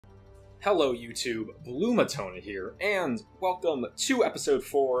Hello YouTube, Blumatona here, and welcome to episode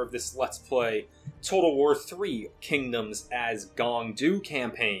 4 of this Let's Play Total War 3 Kingdoms as Gong Do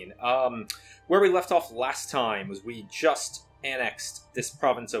campaign. Where we left off last time was we just annexed this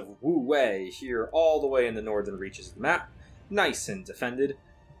province of Wu Wei here all the way in the northern reaches of the map. Nice and defended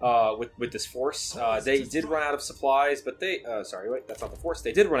with this force. They did run out of supplies, but they... sorry, wait, that's not the force.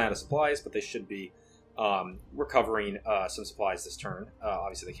 They did run out of supplies, but they should be recovering some supplies this turn.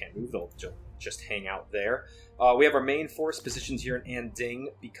 Obviously they can't move, they'll just hang out there. We have our main force positioned here in Anding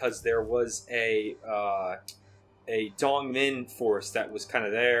because there was a Dongmin force that was kind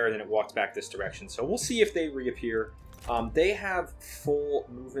of there, and then it walked back this direction. So we'll see if they reappear. They have full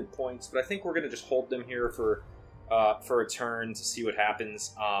movement points, but I think we're going to just hold them here for a turn to see what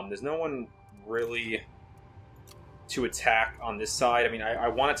happens. There's no one really to attack on this side. I mean, I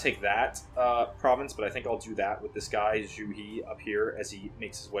want to take that province, but I think I'll do that with this guy, Zhu He, up here as he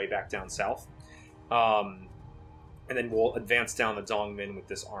makes his way back down south. And then we'll advance down the Dongmin with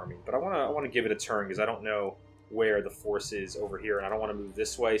this army. But I want to give it a turn because I don't know where the force is over here, and I don't want to move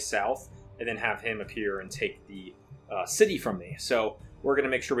this way south and then have him appear and take the city from me. So we're going to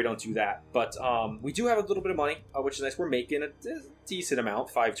make sure we don't do that. But we do have a little bit of money, which is nice. We're making a decent amount,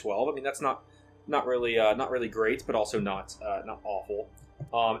 512. I mean, that's not really great, but also not awful.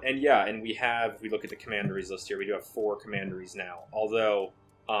 And yeah, and we look at the commanderies list here, we do have 4 commanderies now, although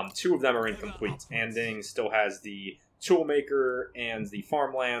 2 of them are incomplete. Anding still has the toolmaker and the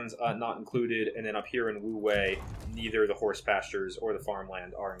farmlands not included, and then up here in Wu Wei, neither the horse pastures or the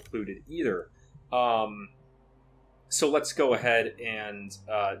farmland are included either. So let's go ahead and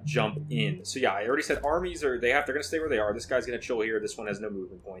jump in. So yeah, I already said armies they're going to stay where they are. This guy's going to chill here. This one has no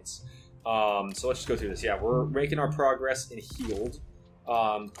movement points. So let's just go through this. Yeah, we're making our progress in healed.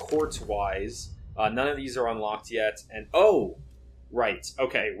 Court-wise, none of these are unlocked yet. And oh, right,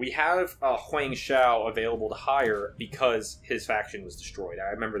 okay, we have Huang Shao available to hire because his faction was destroyed.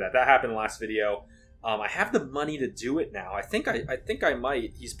 I remember that. That happened last video. I have the money to do it now. I think I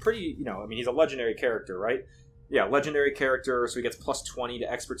might. He's pretty, I mean, he's a legendary character, right? Yeah, legendary character, so he gets plus 20 to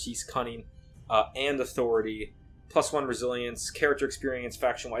expertise, cunning, and authority. Plus 1 resilience, character experience,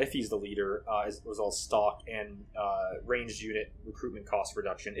 faction if he's the leader, was all stock, and ranged unit recruitment cost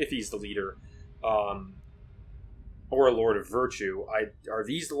reduction if he's the leader, or a Lord of Virtue. Are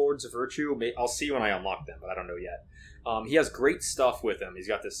these the Lords of Virtue? I'll see when I unlock them, but I don't know yet. He has great stuff with him. He's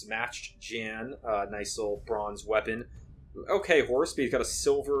got this matched Qian, nice little bronze weapon. Okay, horse, but he's got a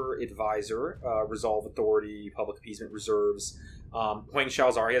silver advisor, resolve authority, public appeasement reserves. Huang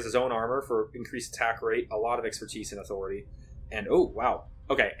Shao's he has his own armor for increased attack rate, a lot of expertise and authority, and oh wow,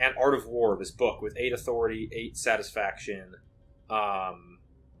 okay, and Art of War, this book with 8 authority, 8 satisfaction. Yeah,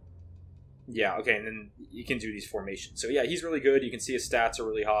 okay, and then you can do these formations. So yeah, he's really good. You can see his stats are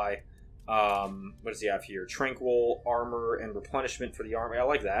really high. What does he have here? Tranquil armor and replenishment for the armor. I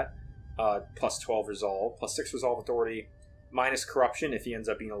like that. Plus 12 resolve, plus 6 resolve authority, minus corruption if he ends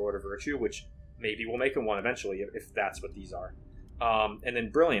up being a Lord of Virtue, which maybe we'll make him one eventually if that's what these are. And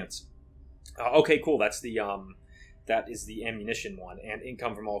then brilliance. Okay, cool. That is the ammunition one, and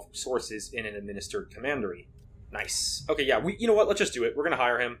income from all sources in an administered commandery. Nice. Okay, yeah. You know what? Let's just do it. We're gonna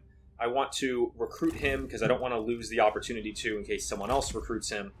hire him. I want to recruit him because I don't want to lose the opportunity to in case someone else recruits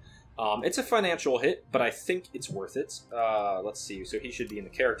him. It's a financial hit, but I think it's worth it. Let's see. So he should be in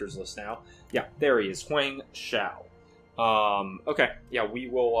the characters list now. Yeah, there he is, Huang Shao. Okay, yeah,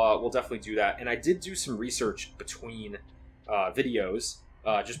 we'll definitely do that. And I did do some research between videos,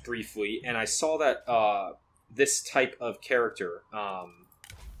 just briefly, and I saw that this type of character,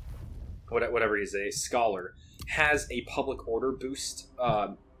 whatever he is, a scholar, has a public order boost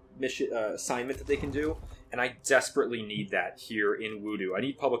mission assignment that they can do. And I desperately need that here in Wudu. I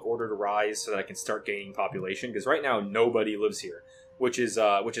need public order to rise so that I can start gaining population, because right now nobody lives here, which is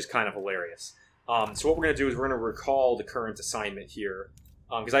kind of hilarious. So what we're going to do is we're going to recall the current assignment here,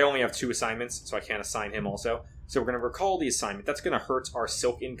 because I only have 2 assignments, so I can't assign him also. So we're going to recall the assignment. That's going to hurt our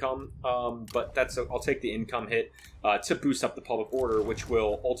silk income, but I'll take the income hit to boost up the public order, which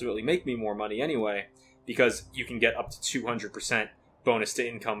will ultimately make me more money anyway, because you can get up to 200% bonus to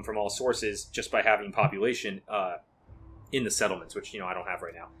income from all sources just by having population in the settlements, which I don't have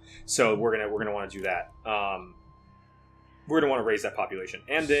right now. So we're gonna want to do that. We're gonna want to raise that population.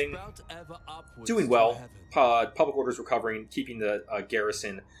 Anding, doing well. Public orders recovering, keeping the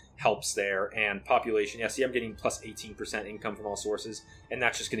garrison helps there, and population. Yeah, see, I'm getting plus 18% income from all sources, and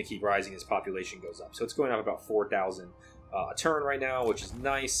that's just going to keep rising as population goes up. So it's going up about 4,000 a turn right now, which is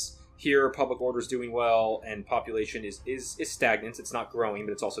nice. Here, public order is doing well, and population is stagnant. It's not growing,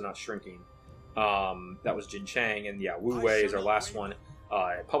 but it's also not shrinking. That was Jin Chang, and yeah, Wu Wei is our last one.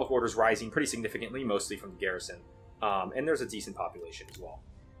 Public order's rising pretty significantly, mostly from the garrison. And there's a decent population as well.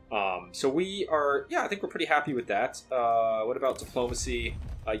 So we are, yeah, I think we're pretty happy with that. What about diplomacy?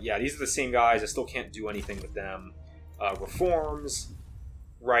 Yeah, these are the same guys. I still can't do anything with them. Reforms,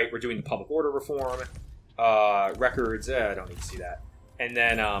 right? We're doing the public order reform. Records, I don't need to see that. And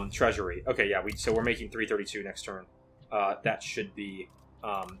then treasury. Okay, yeah, so we're making 332 next turn. That should be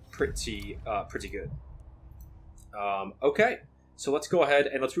pretty good. Okay. So let's go ahead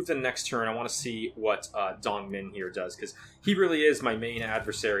and let's move to the next turn. I want to see what Dongmin here does, because he really is my main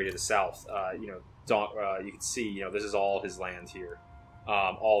adversary to the south. You can see, this is all his land here.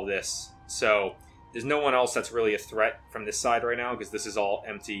 All this. So there's no one else that's really a threat from this side right now, because this is all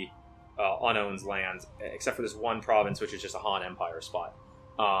empty, unowned land, except for this one province, which is just a Han Empire spot.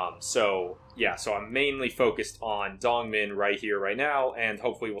 So I'm mainly focused on Dongmin right here, right now, and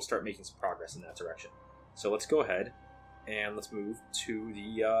hopefully we'll start making some progress in that direction. So let's go ahead. And let's move to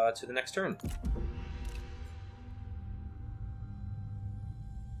the next turn.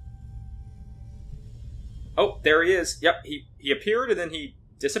 Oh, there he is. Yep, he appeared and then he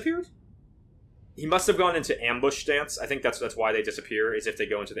disappeared. He must have gone into ambush stance. I think that's why they disappear, is if they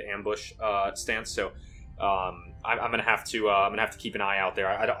go into the ambush stance. So I'm gonna have to keep an eye out there.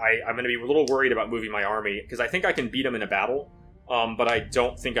 I'm gonna be a little worried about moving my army, because I think I can beat him in a battle. But I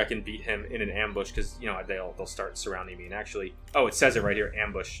don't think I can beat him in an ambush, because they'll start surrounding me. And actually, it says it right here: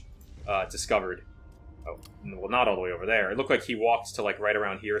 ambush discovered. Oh, well, not all the way over there. It looked like he walked to right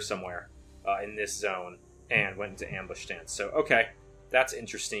around here somewhere in this zone and went into ambush stance. So okay, that's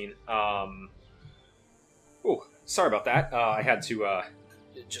interesting. Oh, sorry about that. I had to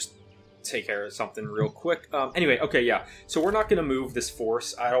just take care of something real quick. Anyway, okay, yeah. So we're not going to move this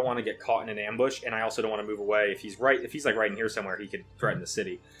force. I don't want to get caught in an ambush, and I also don't want to move away. If he's right in here somewhere, he could threaten the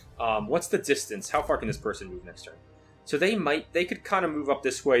city. What's the distance? How far can this person move next turn? So they could kind of move up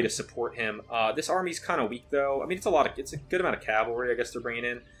this way to support him. This army's kind of weak, though. I mean, it's a good amount of cavalry, I guess they're bringing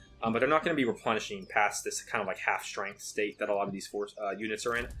in, but they're not going to be replenishing past this kind of half strength state that a lot of these force units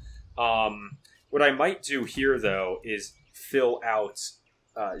are in. What I might do here, though, is fill out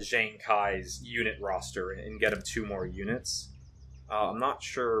Zhang Kai's unit roster and get him 2 more units. I'm not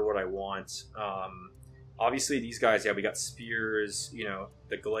sure what I want. Obviously, these guys, yeah, we got spears,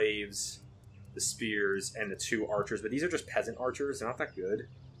 the glaives, the spears, and the 2 archers, but these are just peasant archers. They're not that good.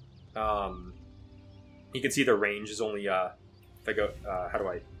 You can see their range is only, if I go,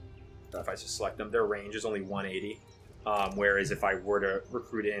 if I just select them, their range is only 180. Whereas if I were to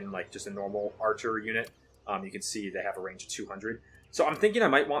recruit in, just a normal archer unit, you can see they have a range of 200. So I'm thinking I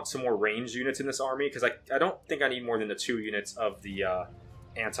might want some more ranged units in this army, because I don't think I need more than the 2 units of the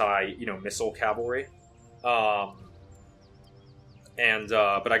missile cavalry. But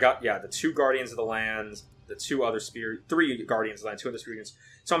I got, the 2 Guardians of the Land, the 2 other 3 Guardians of the Land, 2 other spear units.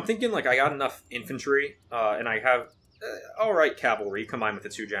 So I'm thinking I got enough infantry, and I have alright cavalry combined with the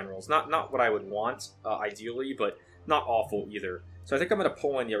 2 generals. Not what I would want, ideally, but not awful either. So I think I'm going to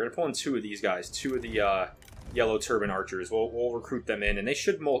pull in, we're going to pull in 2 of these guys, 2 of the Yellow Turban archers. We'll recruit them in, and they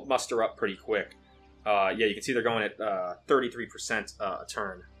should muster up pretty quick. You can see they're going at 33% a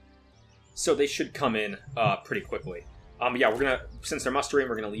turn, so they should come in pretty quickly. Since they're mustering,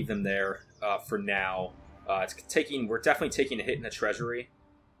 we're gonna leave them there for now. We're definitely taking a hit in the treasury,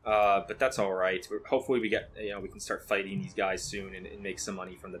 but that's all right. Hopefully, we can start fighting these guys soon and make some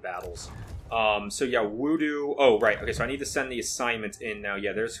money from the battles. Wudu. Oh, right. Okay, so I need to send the assignment in now.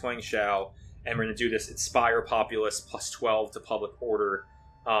 Yeah, there's Huang Xiao. And we're going to do this Inspire Populace +12 to Public Order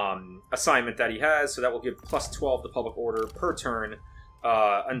assignment that he has. So that will give +12 to Public Order per turn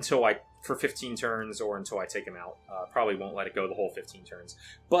for 15 turns, or until I take him out. Probably won't let it go the whole 15 turns.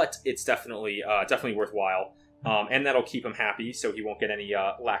 But it's definitely worthwhile. And that'll keep him happy, so he won't get any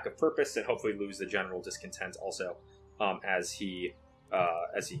lack of purpose, and hopefully lose the general discontent also, as he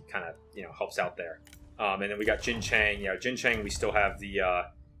kind of helps out there. And then we got Jin Chang. Jin Chang, we still have the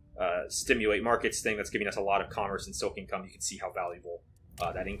stimulate markets thing that's giving us a lot of commerce and silk income. You can see how valuable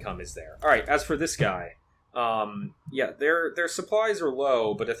that income is there. All right, as for this guy, their supplies are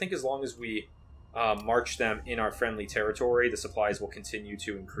low, but I think as long as we march them in our friendly territory, the supplies will continue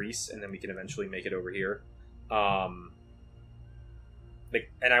to increase, and then we can eventually make it over here. And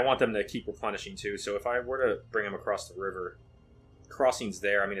I want them to keep replenishing too. So if I were to bring them across the river, crossings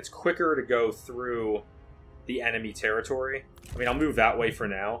there, I mean, it's quicker to go through the enemy territory. I mean, I'll move that way for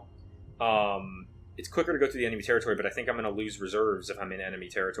now. It's quicker to go through the enemy territory, but I think I'm going to lose reserves if I'm in enemy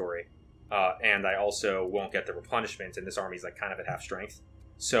territory. And I also won't get the replenishment, and this army's kind of at half strength.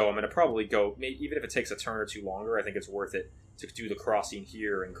 So I'm going to probably go, even if it takes a turn or 2 longer, I think it's worth it to do the crossing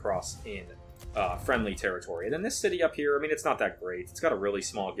here and cross in friendly territory. And then this city up here, I mean, it's not that great. It's got a really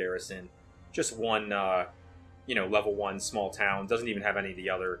small garrison. Just one, you know, level 1 small town. Doesn't even have any of the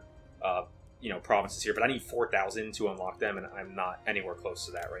other, you know, provinces here. But I need 4,000 to unlock them, and I'm not anywhere close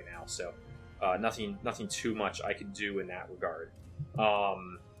to that right now. So nothing too much I can do in that regard.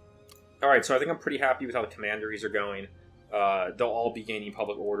 Alright, so I think I'm pretty happy with how the commanderies are going. They'll all be gaining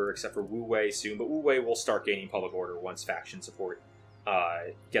public order, except for Wu Wei soon. But Wu Wei will start gaining public order once faction support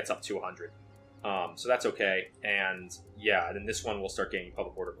gets up to 100. So that's okay. And yeah, then this one will start gaining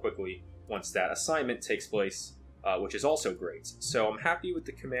public order quickly once that assignment takes place, which is also great. So I'm happy with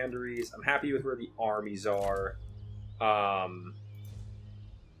the commanderies. I'm happy with where the armies are. And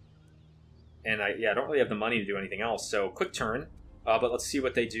I don't really have the money to do anything else. So quick turn. But let's see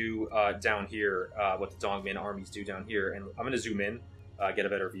what they do down here, what the Dongmin armies do down here. And I'm going to zoom in, get a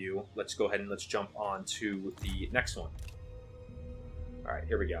better view. Let's go ahead and let's jump on to the next one. All right,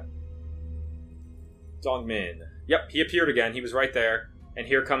 here we go. Dongmin. Yep, he appeared again. He was right there. And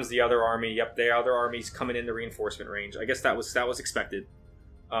here comes the other army. Yep, the other army's coming in the reinforcement range. I guess that was expected.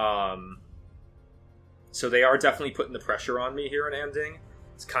 So they are definitely putting the pressure on me here in Anding.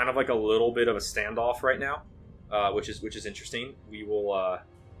 It's kind of like a little bit of a standoff right now. Which is interesting. We will,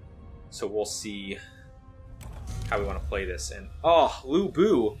 so we'll see how we want to play this. And oh, Lu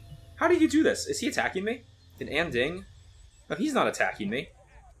Bu, how did you do this? Is he attacking me? In Anding? No, he's not attacking me.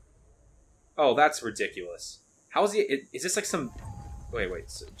 Oh, that's ridiculous. How is he? Is this like some? Wait.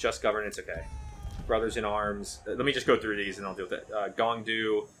 Just governance. Okay. Brothers in arms. Let me just go through these and I'll deal with it. Gong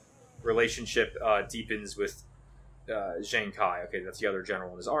Du, relationship deepens with Zhang Kai. Okay, that's the other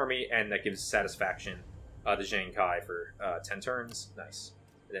general in his army, and that gives satisfaction. The Zhang Kai for 10 turns. Nice.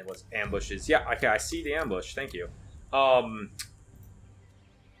 And then what's ambushes? Yeah, okay, I see the ambush. Thank you.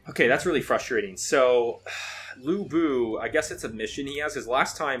 Okay, that's really frustrating. So, Lu Bu, I guess it's a mission he has, because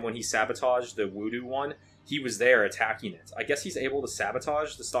last time when he sabotaged the Wudu one, he was there attacking it. I guess he's able to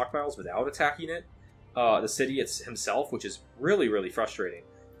sabotage the stockpiles without attacking it, the city himself, which is really, really frustrating.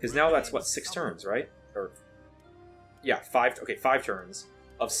 Because now that's, what, 6 turns, right? Or, yeah, 5 turns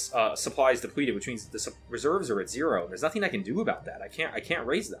of supplies depleted, which means the reserves are at 0. There's nothing I can do about that. I can't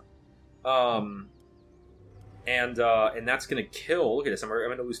raise them. And that's going to kill. Look at this. I'm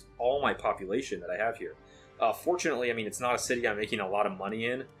going to lose all my population that I have here. Fortunately, I mean, it's not a city I'm making a lot of money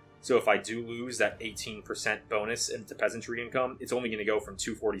in. So if I do lose that 18% bonus into peasantry income, it's only going to go from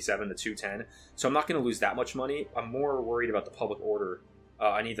 247 to 210. So I'm not going to lose that much money. I'm more worried about the public order.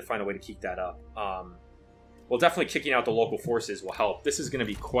 I need to find a way to keep that up. Well, definitely kicking out the local forces will help. This is going to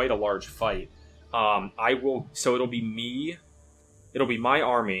be quite a large fight. So it'll be me. It'll be my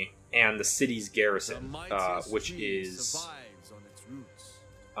army and the city's garrison, which is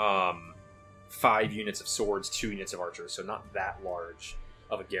 5 units of swords, 2 units of archers, so not that large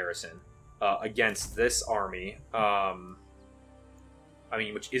of a garrison against this army. I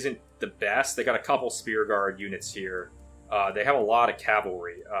mean, which isn't the best. They got a couple spear guard units here. They have a lot of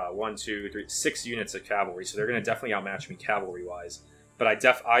cavalry. 1, 2, 3, 6 units of cavalry, so they're going to definitely outmatch me cavalry-wise. But I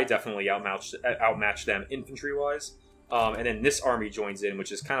definitely outmatch them infantry-wise. And then this army joins in,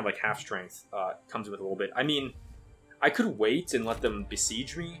 which is kind of like half strength. Comes with a little bit. I mean, I could wait and let them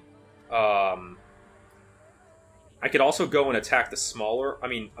besiege me. I could also go and attack the smaller... I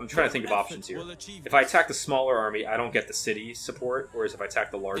mean, I'm trying to think of options here. If I attack the smaller army, I don't get the city support, whereas if I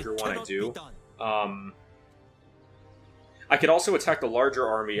attack the larger one, I do. I could also attack the larger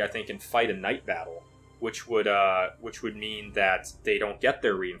army, I think, and fight a night battle, which would mean that they don't get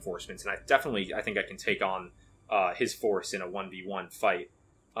their reinforcements, and I think I can take on his force in a 1v1 fight.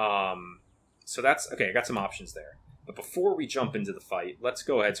 So that's okay. I got some options there. But before we jump into the fight, let's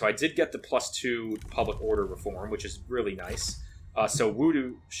go ahead. So I did get the +2 public order reform, which is really nice. So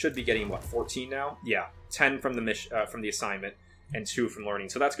Wudu should be getting what, 14 now? Yeah, 10 from the assignment and 2 from learning.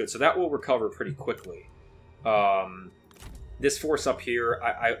 So that's good. So that will recover pretty quickly. This force up here,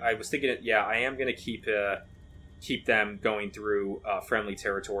 I was thinking, yeah, I am going to keep them going through friendly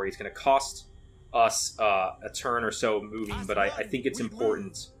territory. It's going to cost us a turn or so moving, but I think it's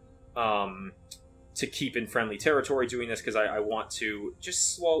important to keep in friendly territory doing this, because I want to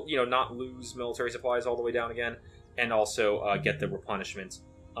just not lose military supplies all the way down again, and also get the replenishment,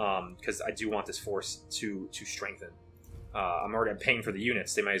 because I do want this force to strengthen. I'm paying for the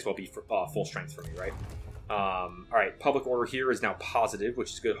units. They might as well be full strength for me, right? Alright, public order here is now positive,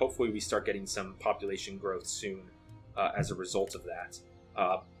 which is good. Hopefully we start getting some population growth soon as a result of that.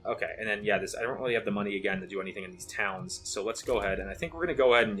 Okay, and then, yeah, I don't really have the money, again, to do anything in these towns, so let's go ahead, and I think we're going to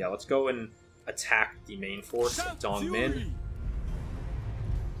go ahead and, let's go and attack the main force of Dongmin.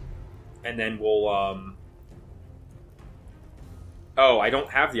 And then we'll, Oh, I don't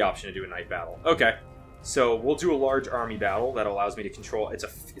have the option to do a night battle. Okay. So we'll do a large army battle that allows me to control. It's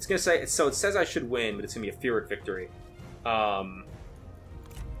gonna say so. It says I should win, but it's gonna be a Pyrrhic victory.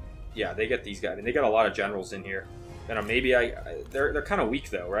 Yeah, they get these guys. I mean, they got a lot of generals in here. And maybe they're kind of weak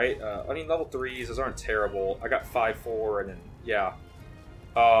though, right? I mean, level 3s, those aren't terrible. I got 5-4, and then yeah,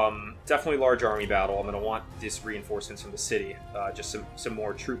 definitely large army battle. I'm gonna want this reinforcements from the city. Just some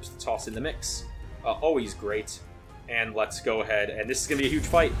more troops to toss in the mix. Always great. And let's go ahead. And this is gonna be a huge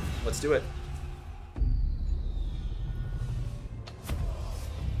fight. Let's do it.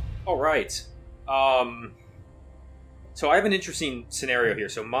 All right. So I have an interesting scenario here.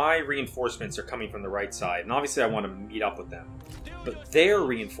 So my reinforcements are coming from the right side, and obviously I want to meet up with them. But their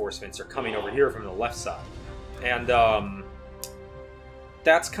reinforcements are coming over here from the left side. And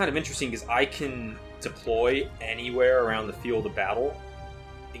that's kind of interesting because I can deploy anywhere around the field of battle,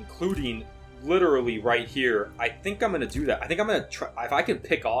 including literally right here. I think I'm going to do that. I think I'm going to try. If I can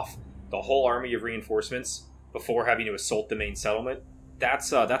pick off the whole army of reinforcements before having to assault the main settlement,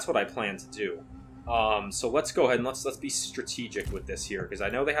 that's what I plan to do. So let's go ahead and let's be strategic with this here, because I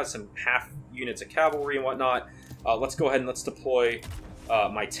know they have some half units of cavalry and whatnot. Let's go ahead and let's deploy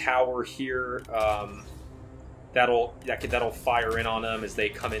my tower here. That'll fire in on them as they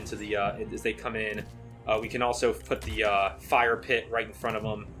come into the we can also put the fire pit right in front of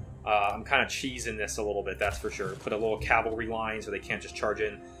them. I'm kind of cheesing this a little bit, that's for sure. Put a little cavalry line so they can't just charge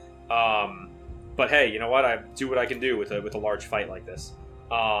in. But hey, you know what? I do what I can do with a large fight like this.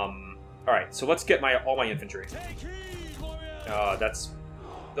 All right, so let's get all my infantry. That's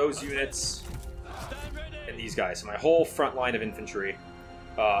those units and these guys. So my whole front line of infantry.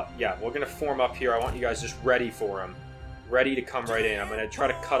 Yeah, we're gonna form up here. I want you guys just ready for them, ready to come right in. I'm gonna try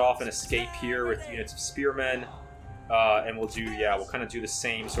to cut off an escape here with units of spearmen, and we'll kind of do the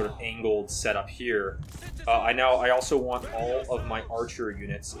same sort of angled setup here. I also want all of my archer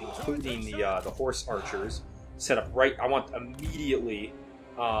units, including the horse archers, set up right. I want immediately.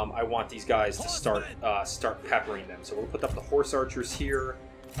 I want these guys to start peppering them. So we'll put up the horse archers here.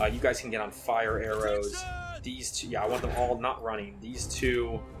 You guys can get on fire arrows. These two, yeah, I want them all not running. These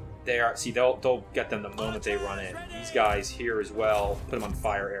two, they'll get them the moment they run in. These guys here as well, put them on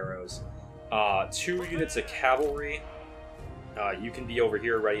fire arrows. 2 units of cavalry. You can be over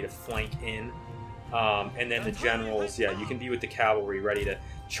here ready to flank in. And then the generals, yeah, you can be with the cavalry ready to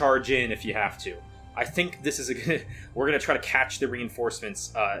charge in if you have to. I think this is we're going to try to catch the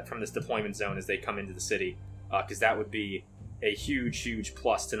reinforcements from this deployment zone as they come into the city, because that would be a huge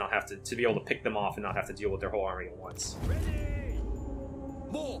plus to not have to be able to pick them off and not have to deal with their whole army at once.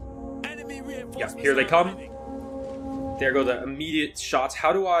 Yeah, here they come. There go the immediate shots.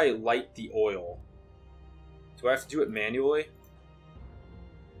 How do I light the oil? Do I have to do it manually?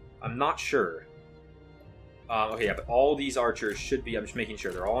 I'm not sure. Okay, yeah, but all these archers should be, I'm just making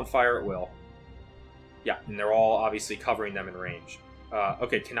sure, they're all on fire at will. Yeah, and they're all obviously covering them in range.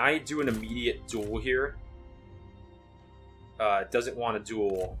 Okay, can I do an immediate duel here? Doesn't want a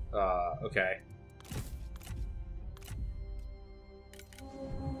duel. Okay.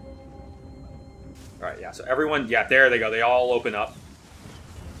 Alright, yeah, so everyone, yeah, there they go. They all open up.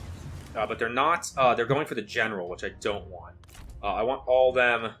 But they're not, they're going for the general, which I don't want. I want all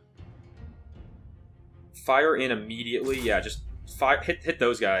them fire in immediately. Yeah, just hit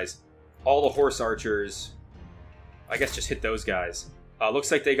those guys. All the horse archers, I guess just hit those guys. Looks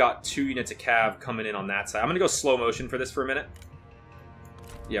like they got 2 units of cav coming in on that side. I'm going to go slow motion for this for a minute.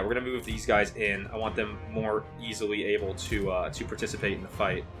 Yeah, we're going to move these guys in. I want them more easily able to participate in the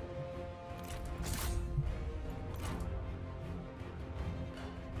fight.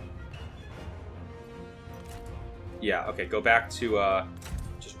 Yeah, okay, go back to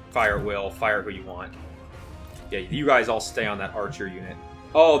just fire at will, fire who you want. Yeah, you guys all stay on that archer unit.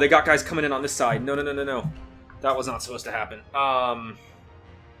 Oh, they got guys coming in on this side. No. That was not supposed to happen. Alright,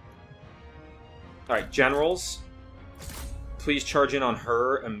 generals. Please charge in on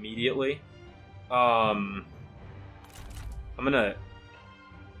her immediately. I'm gonna...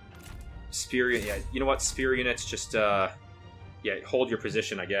 Spear... Yeah, you know what? Spear units, just, yeah, hold your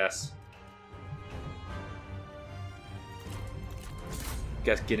position, I guess.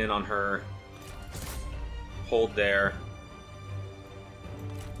 Get in on her. Hold there.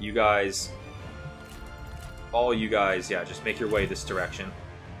 You guys, all you guys, yeah, just make your way this direction.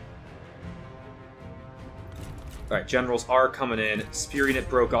 Alright, generals are coming in. Spear unit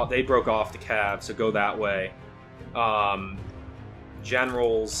broke off. They broke off the cav, so go that way.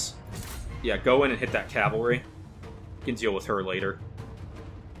 Generals, yeah, go in and hit that cavalry. You can deal with her later.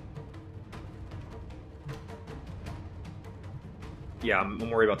 Yeah, I'm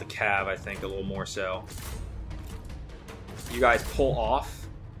worried about the cav, I think, a little more so. You guys pull off.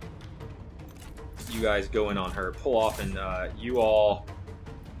 You guys go in on her. Pull off, and you all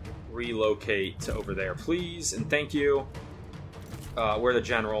relocate to over there, please. And thank you. Where are the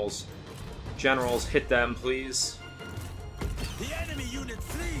generals? Generals, hit them, please. The enemy unit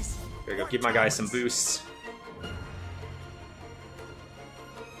flees. There you go. Give my guys some boosts.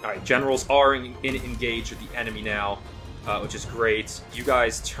 Alright, generals are engaged with the enemy now, which is great. You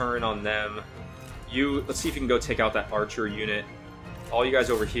guys turn on them. Let's see if you can go take out that archer unit. All you guys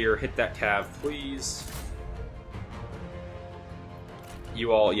over here, hit that cav, please.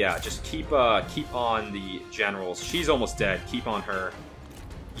 You all, yeah, just keep on the generals. She's almost dead. Keep on her.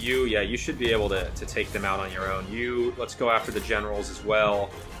 You should be able to take them out on your own. Let's go after the generals as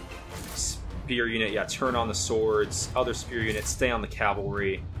well. Spear unit, yeah, turn on the swords. Other spear units, stay on the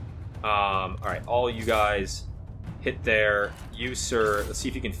cavalry. Alright, all you guys, hit there. You, sir, let's see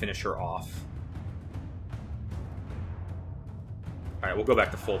if you can finish her off. Alright, we'll go back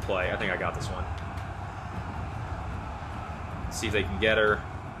to full play. I think I got this one. Let's see if they can get her.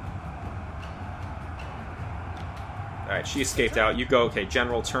 Alright, she escaped out. You go. Okay,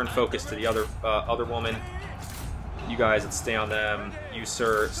 general, turn focus to the other woman. You guys, let's stay on them. You,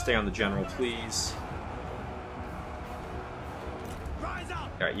 sir, stay on the general, please.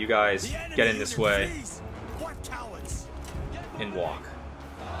 Alright, you guys, get in this way. And walk.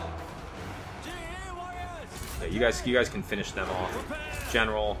 Yeah, you guys can finish them off.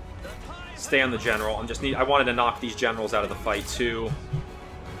 General. Stay on the general. I wanted to knock these generals out of the fight, too.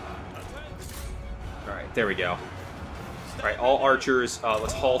 Alright, there we go. Alright, all archers,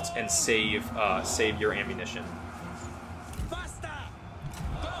 let's halt and save your ammunition.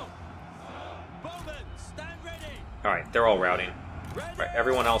 Alright, they're all routing. Alright,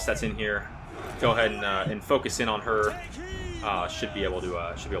 everyone else that's in here, go ahead and focus in on her. Should be able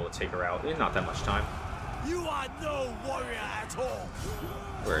to take her out in not that much time. You are no warrior at all.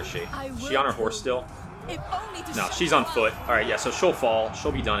 Where is she? Is she on her horse still? No, she's on foot. Alright, yeah, so she'll fall.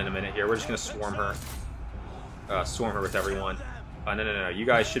 She'll be done in a minute here. We're just gonna swarm her. Swarm her with everyone. No. You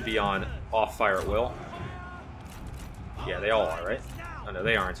guys should be on off fire at will. Yeah, they all are, right? Oh, no,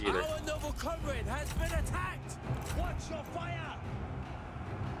 they aren't either. Our noble comrade has been attacked. Watch your fire.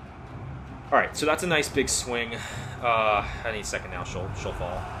 Alright, so that's a nice big swing. Any second now she'll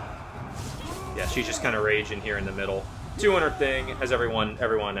fall. Yeah, she's just kind of raging here in the middle. Doing her thing as everyone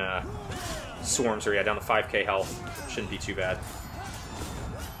swarms her. Yeah, down to 5k health. Shouldn't be too bad.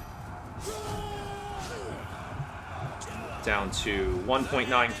 Down to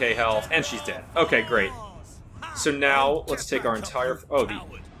 1.9k health, and she's dead. Okay, great. So now, let's take our entire... Oh,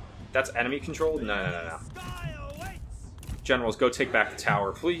 that's enemy controlled? No. Generals, go take back the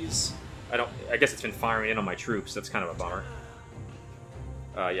tower, please. I guess it's been firing in on my troops. That's kind of a bummer.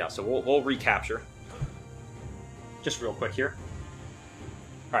 Yeah, so we'll recapture. Just real quick here.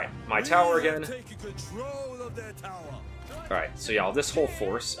 Alright, my tower again. Alright, so yeah, this whole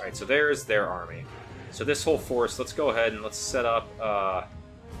force. Alright, so there's their army. So this whole force, let's go ahead and let's set up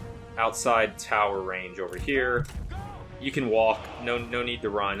outside tower range over here. You can walk, no need to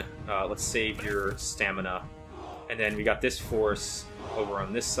run. Let's save your stamina. And then we got this force over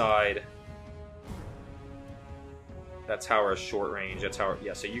on this side. That tower has short range. That tower,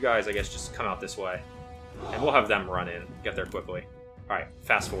 yeah, so you guys, I guess, just come out this way. And we'll have them run in, get there quickly. Alright,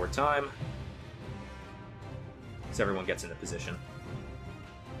 fast forward time. As everyone gets into position.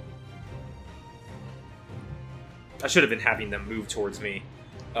 I should have been having them move towards me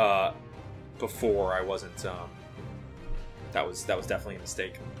before. I wasn't. That was definitely a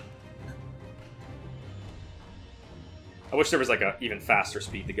mistake. I wish there was like a even faster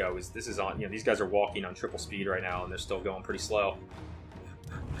speed to go. This is on. These guys are walking on triple speed right now, and they're still going pretty slow.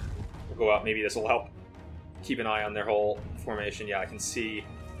 We'll go out. Maybe this will help. Keep an eye on their whole formation. Yeah, I can see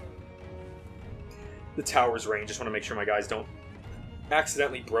the tower's range. Just want to make sure my guys don't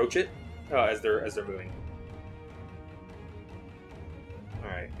accidentally broach it as they're moving.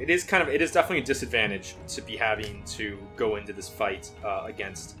 Alright, it is definitely a disadvantage to be having to go into this fight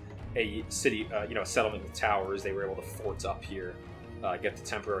against a city, a settlement with towers. They were able to fort up here, get the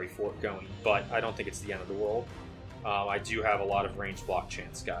temporary fort going, but I don't think it's the end of the world. I do have a lot of range block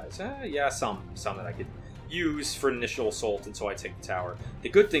chance, guys. Yeah, some that I could use for initial assault until I take the tower. The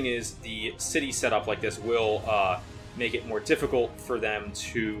good thing is the city setup like this will make it more difficult for them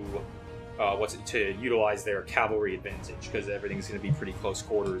to utilize their cavalry advantage, because everything's going to be pretty close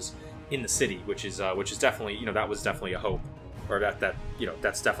quarters in the city, which is definitely, that was definitely a hope, or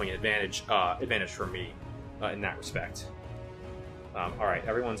that's definitely an advantage for me in that respect. All right,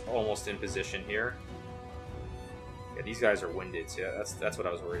 everyone's almost in position here. Yeah, these guys are winded, so yeah, that's what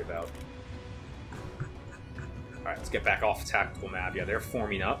I was worried about. Alright, let's get back off the tactical map. Yeah, they're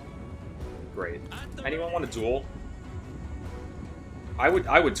forming up. Great. Anyone want to duel? I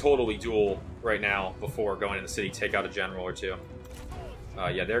would totally duel right now before going in the city, take out a general or two.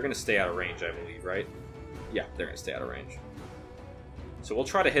 Yeah, they're going to stay out of range, I believe, right? Yeah, they're going to stay out of range. So we'll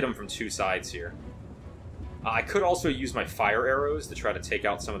try to hit them from two sides here. I could also use my fire arrows to try to take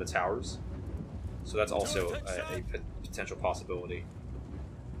out some of the towers. So that's also a potential possibility.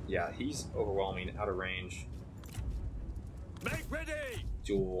 Yeah, he's overwhelming, out of range. Make ready.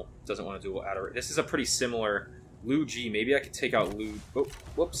 Duel. Doesn't want to duel out of range. This is a pretty similar... Lu Ji. Maybe I could take out Lu... Oh,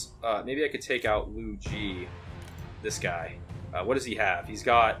 whoops. Maybe I could take out Lu Ji. This guy. What does he have? He's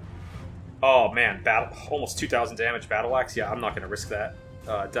got... Oh, man. Almost 2,000 damage battle axe. Yeah, I'm not going to risk that.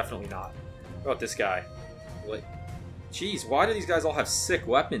 Definitely not. What about this guy? Like, jeez, why do these guys all have sick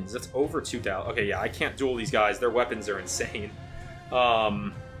weapons? That's over 2,000. Okay, yeah, I can't duel these guys. Their weapons are insane.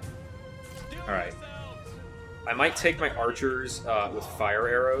 Alright. I might take my archers with fire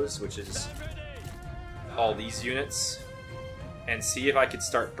arrows, which is all these units, and see if I could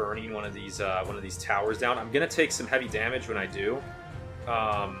start burning one of these towers down. I'm gonna take some heavy damage when I do,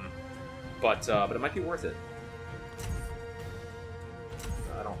 but it might be worth it.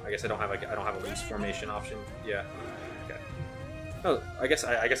 I guess I don't have a loose formation option. Yeah. Okay. Oh, I guess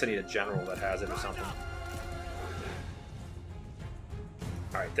I need a general that has it or something.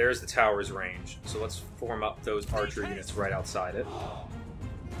 All right, there's the tower's range. So let's form up those archer units right outside it.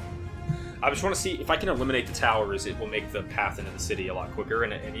 I just want to see if I can eliminate the towers. It will make the path into the city a lot quicker,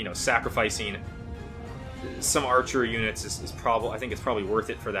 and you know, sacrificing some archer units is probably. I think it's probably worth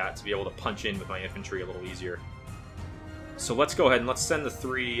it for that, to be able to punch in with my infantry a little easier. So let's go ahead and let's send the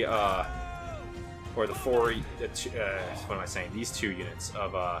three, or the four. What am I saying? These two units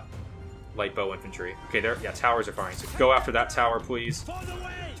of light bow infantry. Okay, there. Yeah, towers are firing. So go after that tower, please.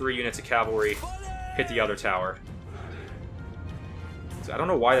 3 units of cavalry. Hit the other tower. So I don't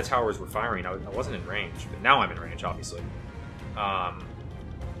know why the towers were firing. I wasn't in range, but now I'm in range, obviously.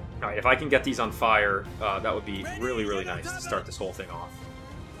 Alright, if I can get these on fire, that would be really, really nice to start this whole thing off.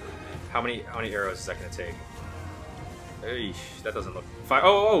 How many arrows is that going to take? Eesh, that doesn't look...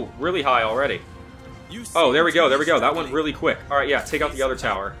 Oh, really high already. Oh, there we go, there we go. That went really quick. Alright, yeah, take out the other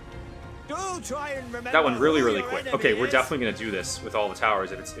tower. That one really, really quick. Okay, we're definitely going to do this with all the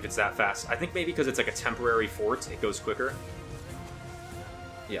towers if it's that fast. I think maybe because it's like a temporary fort, it goes quicker.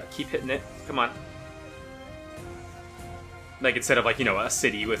 Yeah, keep hitting it. Come on. Like, instead of, like, you know, a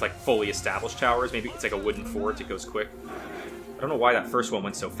city with, like, fully established towers, maybe it's like a wooden fort, it goes quick. I don't know why that first one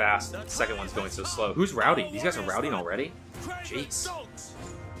went so fast, the second one's going so slow. Who's routing? These guys are routing already? Jeez.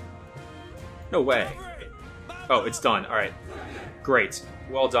 No way. Oh, it's done. Alright. Great.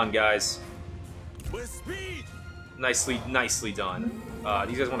 Well done, guys. Nicely done.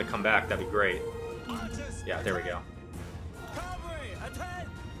 These guys want to come back, that'd be great. Yeah, there we go.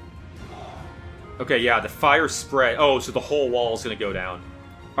 Okay, yeah, the fire spread. Oh, so the whole wall is going to go down.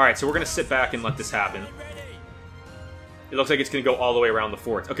 Alright, so we're going to sit back and let this happen. It looks like it's going to go all the way around the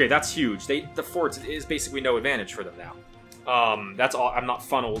fort. Okay, that's huge. The fort is basically no advantage for them now. That's all. I'm not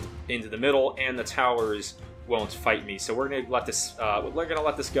funneled into the middle, and the towers won't fight me. So we're going to let this. We're going to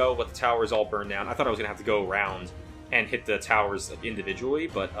let this go. Let the towers all burn down. I thought I was going to have to go around and hit the towers like, individually,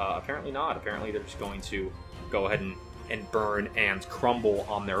 but apparently not. Apparently they're just going to go ahead and burn and crumble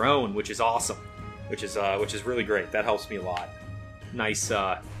on their own, which is awesome. Which is really great. That helps me a lot. Nice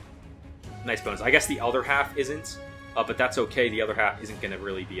bonus. I guess the other half isn't. But that's okay, the other half isn't going to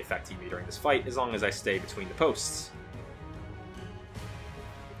really be affecting me during this fight, as long as I stay between the posts.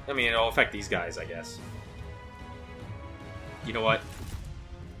 I mean, it'll affect these guys, I guess. You know what?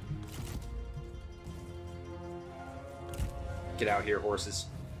 Get out here, horses.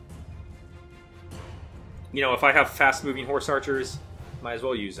 You know, if I have fast-moving horse archers, might as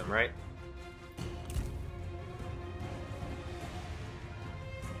well use them, right?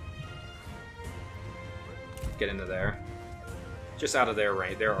 Get into there. Just out of their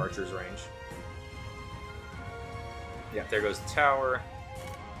range, their archer's range. Yeah, there goes the tower.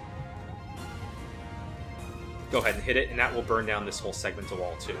 Go ahead and hit it, and that will burn down this whole segment of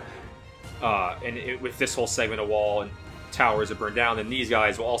wall too. With this whole segment of wall and towers that burn down, then these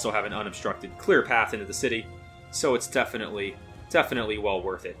guys will also have an unobstructed, clear path into the city. So it's definitely well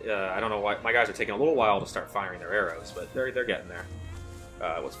worth it. I don't know why my guys are taking a little while to start firing their arrows, but they're getting there.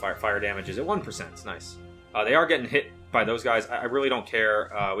 What's fire damage is at 1%. It's nice. They are getting hit by those guys. I really don't care.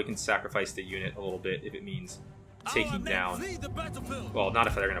 We can sacrifice the unit a little bit if it means taking down. Well, not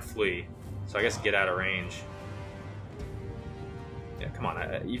if they're going to flee. So I guess get out of range. Yeah, come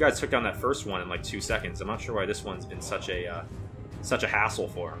on. You guys took down that first one in like 2 seconds. I'm not sure why this one's been such a hassle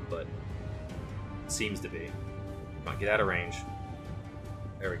for them, but it seems to be. Come on, get out of range.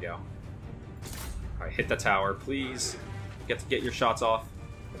 There we go. Alright, hit the tower, please. Get your shots off.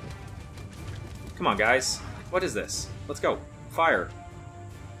 Come on, guys. What is this? Let's go. Fire.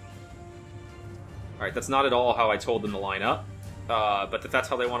 Alright, that's not at all how I told them to line up. But if that's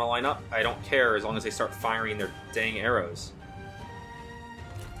how they want to line up, I don't care as long as they start firing their dang arrows.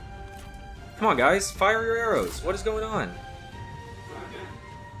 Come on, guys. Fire your arrows. What is going on?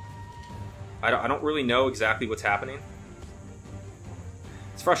 I don't really know exactly what's happening.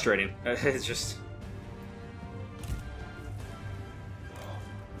 It's frustrating. It's just...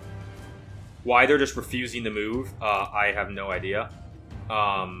 Why they're just refusing to move, I have no idea.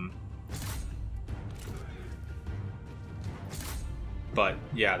 But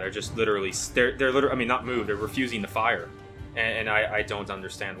yeah, they're just literally they're literally, I mean, not move, they're refusing to fire, and I don't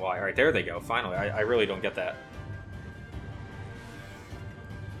understand why. All right, there they go. Finally, I really don't get that.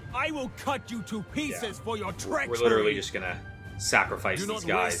 I will cut you to pieces for your treachery. We're literally just gonna sacrifice these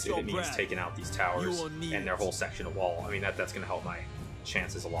guys if it means taking out these towers and their whole section of wall. I mean, that's gonna help my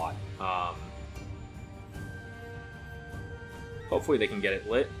chances a lot. Hopefully they can get it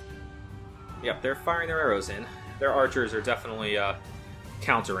lit. Yep, they're firing their arrows in. Their archers are definitely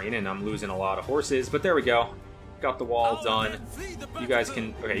countering, and I'm losing a lot of horses. But there we go. Got the wall done. You guys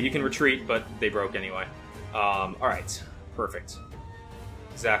can... Okay, you can retreat, but they broke anyway. Alright. Perfect.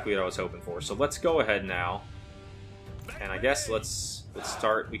 Exactly what I was hoping for. So let's go ahead now. And I guess let's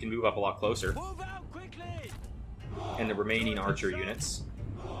start... We can move up a lot closer. And the remaining archer units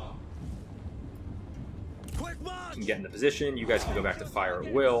can get into position. You guys can go back to fire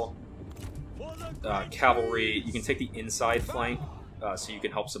at will. Cavalry, you can take the inside flank, so you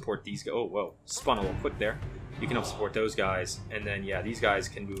can help support these guys. Oh, whoa. Spun a little quick there. You can help support those guys. And then, yeah, these guys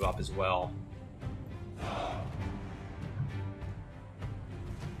can move up as well.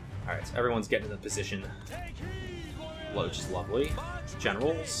 Alright, so everyone's getting in the position, which is lovely.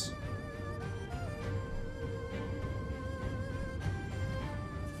 Generals.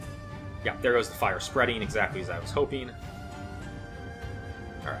 Yeah, there goes the fire spreading, exactly as I was hoping.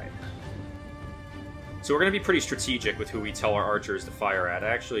 Alright. So we're going to be pretty strategic with who we tell our archers to fire at.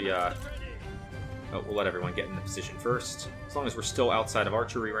 Actually, we'll let everyone get in the position first. As long as we're still outside of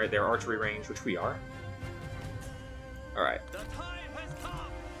archery, right? Their archery range, which we are. Alright.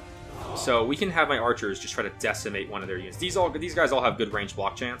 So we can have my archers just try to decimate one of their units. These guys all have good range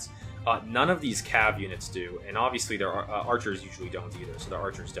block chance. None of these cav units do, and obviously their archers usually don't either, so their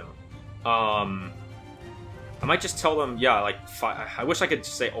archers don't. I might just tell them, yeah, like, I wish I could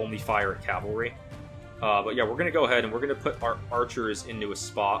just say only fire at cavalry. But yeah, we're going to go ahead and we're going to put our archers into a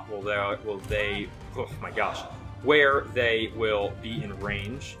spot where they oh my gosh, where they will be in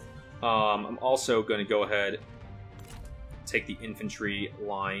range. I'm also going to go ahead, take the infantry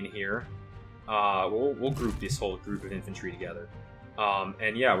line here. We'll group this whole group of infantry together.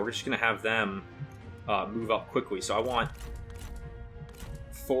 And yeah, we're just going to have them move up quickly. So I want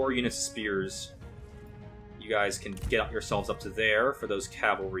 4 units of spears. You guys can get yourselves up to there for those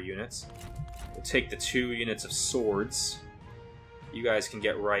cavalry units. We'll take the 2 units of swords. You guys can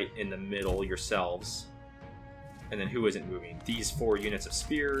get right in the middle yourselves. And then who isn't moving? These 4 units of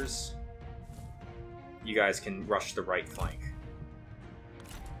spears. You guys can rush the right flank.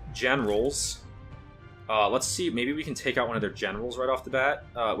 Generals. Let's see, maybe we can take out one of their generals right off the bat,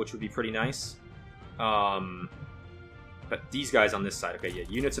 which would be pretty nice. But these guys on this side, okay, yeah,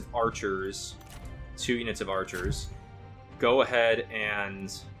 units of archers. 2 units of archers. Go ahead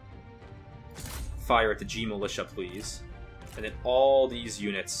and fire at the G militia, please. And then all these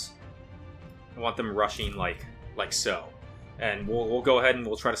units, I want them rushing like so. And we'll go ahead and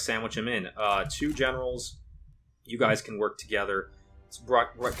we'll try to sandwich them in. 2 generals, you guys can work together.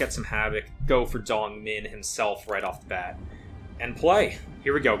 Let's get some havoc. Go for Dong Min himself right off the bat. And play.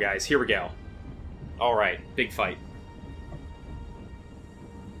 Here we go, guys. Here we go. Alright, big fight.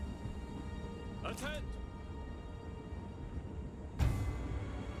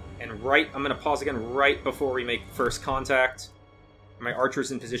 And I'm going to pause again right before we make first contact. Are my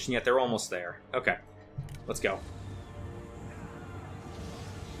archers in position yet? They're almost there. Okay, let's go.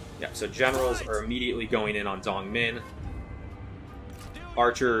 Yeah, so generals are immediately going in on Dong Min.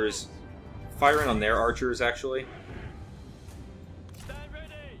 Archers, firing on their archers, actually.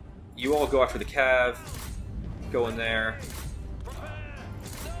 You all go after the cav. Go in there.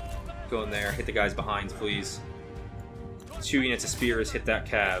 Go in there. Hit the guys behind, please. 2 units of spears, hit that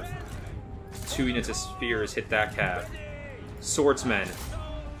cav. 2 units of spears, hit that cav. Swordsmen,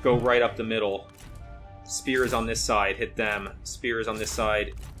 go right up the middle. Spears on this side, hit them. Spears on this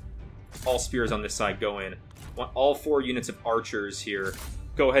side. All spears on this side, go in. Want all 4 units of archers here.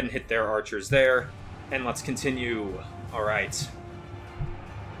 Go ahead and hit their archers there. And let's continue. Alright.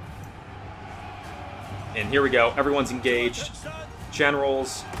 And here we go. Everyone's engaged.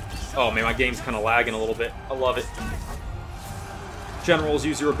 Generals. Oh man, my game's kind of lagging a little bit. I love it. Generals,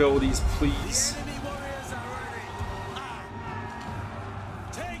 use your abilities, please.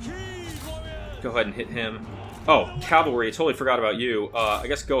 Go ahead and hit him. Oh, cavalry. I totally forgot about you. I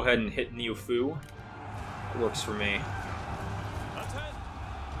guess go ahead and hit Niu Fu. It works for me.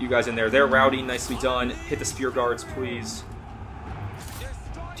 You guys in there. They're routing. Nicely done. Hit the spear guards, please.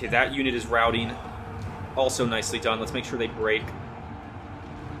 Okay, that unit is routing. Also nicely done. Let's make sure they break.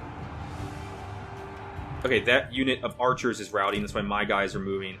 Okay, that unit of archers is routing. That's why my guys are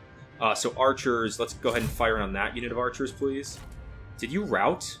moving. So archers, let's go ahead and fire on that unit of archers, please. Did you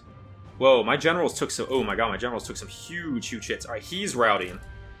rout? Whoa, my generals took some... Oh my god, my generals took some huge hits. Alright, he's routing.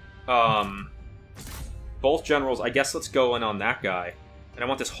 Both generals, I guess let's go in on that guy. And I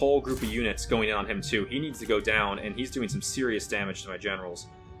want this whole group of units going in on him too. He needs to go down, and he's doing some serious damage to my generals.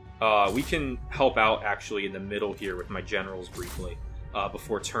 We can help out, actually, in the middle here with my generals briefly,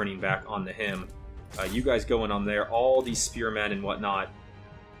 before turning back onto him. You guys go in on there. All these spearmen and whatnot.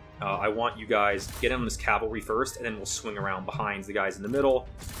 I want you guys to get on this cavalry first, and then we'll swing around behind the guys in the middle.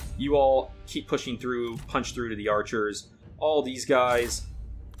 You all keep pushing through, punch through to the archers. All these guys,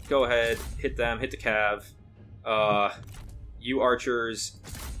 go ahead, hit them, hit the cav. You archers,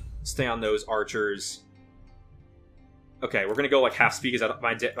 stay on those archers. Okay, we're going to go like half speed because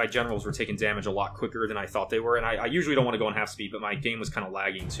my generals were taking damage a lot quicker than I thought they were. And I usually don't want to go on half speed, but my game was kind of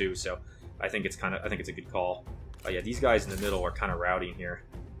lagging too, so I think it's a good call. Yeah, these guys in the middle are kind of routing here.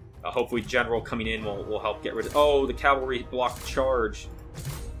 Hopefully general coming in will help get rid of... Oh, the cavalry blocked the charge.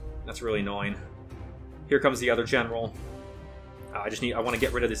 That's really annoying. Here comes the other general. I want to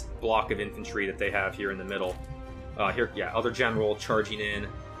get rid of this block of infantry that they have here in the middle. Other general charging in.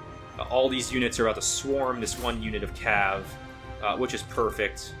 All these units are about to swarm this one unit of cav, which is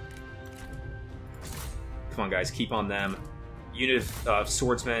perfect. Come on, guys, keep on them. Unit of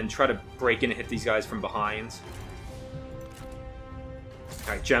swordsmen, try to break in and hit these guys from behind.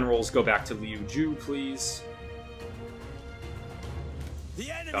 Alright, generals, go back to Liu Ju, please.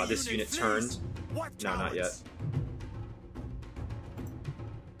 This unit turned. No, not yet.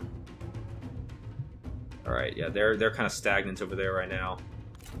 Alright, yeah, they're kind of stagnant over there right now.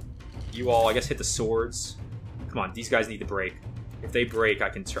 You all, I guess, hit the swords. Come on, these guys need to break. If they break, I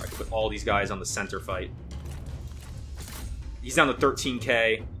can put all these guys on the center fight. He's down to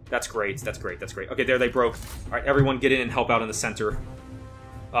 13k. That's great, that's great, that's great. Okay, there they broke. Alright, everyone get in and help out in the center.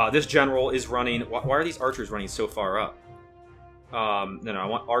 This general is running... Why are these archers running so far up? No, I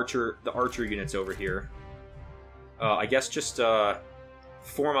want the archer units over here. I guess just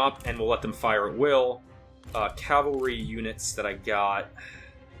form up and we'll let them fire at will. Cavalry units that I got...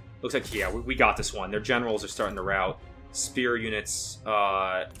 Looks like, yeah, we got this one. Their generals are starting to rout. Spear units,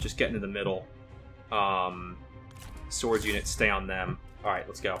 just get into the middle. Swords units, stay on them. Alright,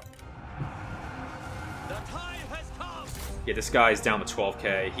 let's go. The time has come. Yeah, this guy's down to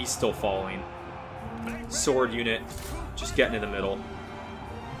 12k. He's still falling. Sword unit, just getting in the middle.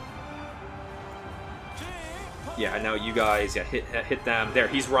 Yeah, now you guys, yeah, hit them. There,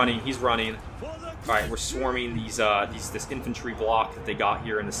 he's running, he's running. Alright, we're swarming this infantry block that they got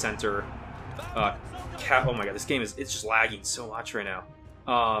here in the center. Oh my god, this game it's just lagging so much right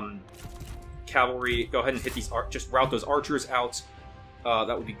now. Cavalry, go ahead and hit these, just route those archers out.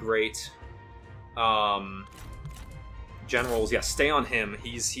 That would be great. Generals, yeah, stay on him.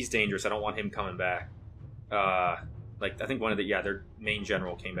 He's dangerous. I don't want him coming back. Like, I think one of the, yeah, their main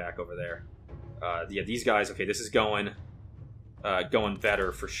general came back over there. Yeah, these guys, okay, this is going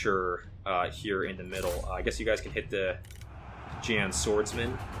better for sure here in the middle. I guess you guys can hit the Qian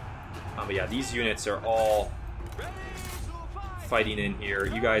swordsman. But yeah, these units are all fighting in here.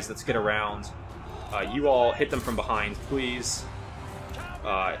 You guys, let's get around. You all hit them from behind, please.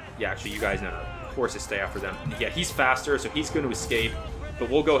 Yeah, actually, you guys, no, horses stay after them. Yeah, he's faster, so he's going to escape. But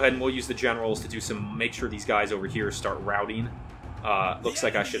we'll go ahead and we'll use the generals to do some, make sure these guys over here start routing. Looks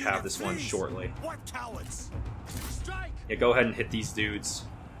like I should have this one shortly. Yeah, go ahead and hit these dudes.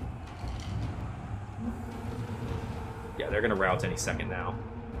 Yeah, they're going to rout any second now.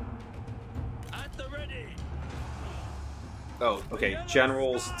 Oh, okay,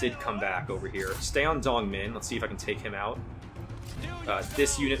 generals did come back over here. Stay on Dongmin. Let's see if I can take him out.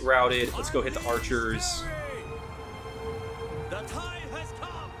 This unit routed. Let's go hit the archers.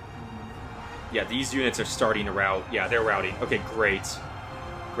 Yeah, these units are starting to rout. Yeah, they're routing. Okay, great.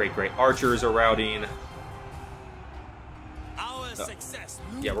 Great, great. Archers are routing.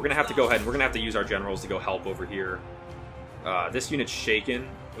 Yeah, we're going to have to go ahead and we're going to have to use our generals to go help over here. This unit's shaken.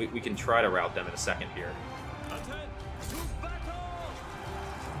 We can try to rout them in a second here.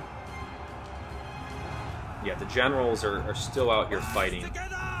 Yeah, the generals are still out here fighting.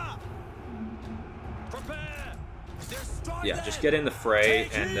 Yeah, just get in the fray,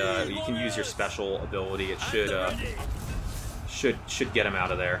 and you can use your special ability. It should get them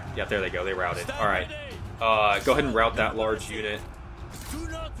out of there. Yeah, there they go. They routed. All right. Go ahead and rout that large unit.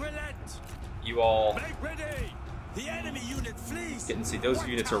 You all getting see those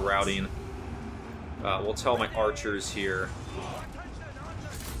units are routing. We'll tell my archers here.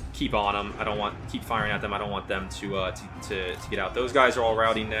 Keep on them. I don't want keep firing at them. I don't want them to get out. Those guys are all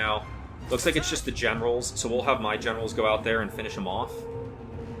routing now. Looks like it's just the generals, so we'll have my generals go out there and finish them off.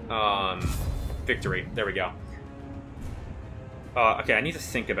 Victory. There we go. Okay, I need to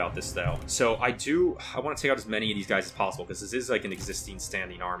think about this, though. So I want to take out as many of these guys as possible, because this is like an existing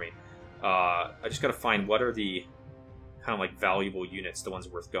standing army. I just got to find what are the kind of like valuable units, the ones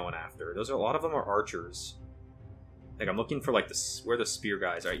worth going after. A lot of them are archers. Like, I'm looking for like where the spear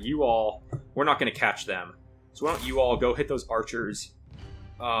guys are. You all, we're not going to catch them. So why don't you all go hit those archers?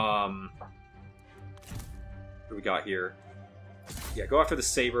 What do we got here? Yeah, go after the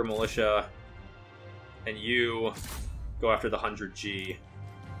Saber Militia. And you go after the 100G.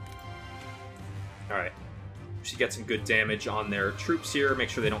 Alright. We should get some good damage on their troops here. Make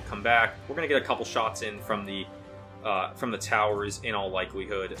sure they don't come back. We're going to get a couple shots in from the towers in all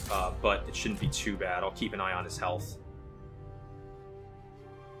likelihood. But it shouldn't be too bad. I'll keep an eye on his health.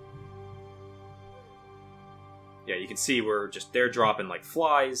 Yeah, you can see they're dropping like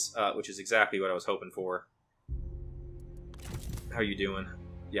flies, which is exactly what I was hoping for. How are you doing?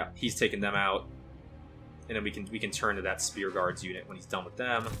 Yeah, he's taking them out. And then we can turn to that Spear Guards unit when he's done with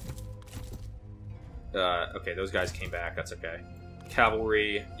them. Okay, those guys came back, that's okay.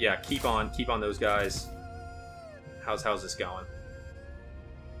 Cavalry, yeah, keep on those guys. How's this going?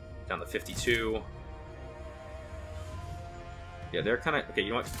 Down to 52. Yeah, they're kind of... Okay, you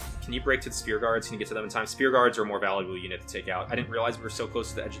know what? Can you break to the Spear Guards? Can you get to them in time? Spear Guards are a more valuable unit to take out. I didn't realize we were so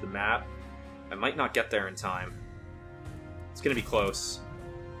close to the edge of the map. I might not get there in time. It's going to be close.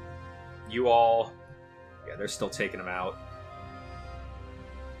 You all... Yeah, they're still taking them out.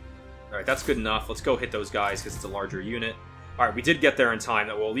 Alright, that's good enough. Let's go hit those guys because it's a larger unit. Alright, we did get there in time.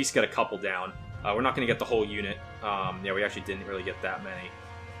 That we'll at least get a couple down. We're not going to get the whole unit. Yeah, we actually didn't really get that many.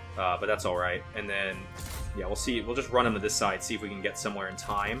 But that's alright. And then... Yeah, we'll see. We'll just run them to this side, see if we can get somewhere in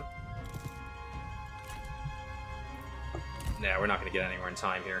time. Nah, we're not going to get anywhere in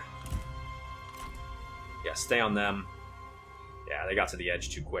time here. Yeah, stay on them. Yeah, they got to the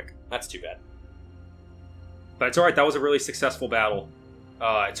edge too quick. That's too bad. But it's alright, that was a really successful battle.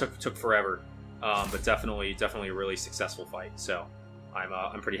 It took forever. But definitely a really successful fight. So,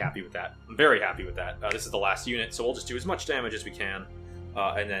 I'm pretty happy with that. I'm very happy with that. This is the last unit, so we'll just do as much damage as we can.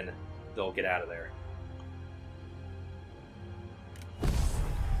 And then they'll get out of there.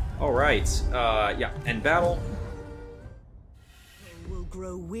 Alright, yeah, end battle. They will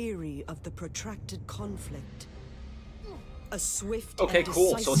grow weary of the protracted conflict. A swift okay,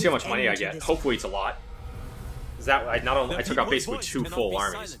 cool. So let's see how much money I get. Hopefully it's a lot. Is that I took out basically 2 full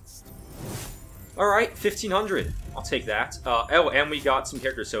armies. Alright, 1,500. I'll take that. Oh, and we got some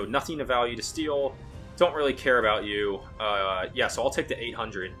characters, so nothing of value to steal. Don't really care about you. Yeah, so I'll take the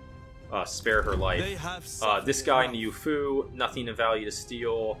 800. Spare her life. This guy, Niu Fu, nothing of value to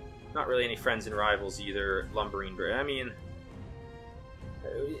steal. Not really any friends and rivals either. Lumbering, I mean,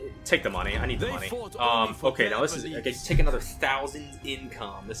 take the money. I need the money. Okay, now this is okay. Take another 1,000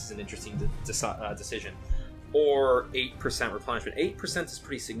 income. This is an interesting decision. Or 8% replenishment. 8% is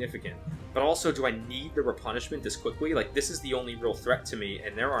pretty significant. But also, do I need the replenishment this quickly? Like, this is the only real threat to me,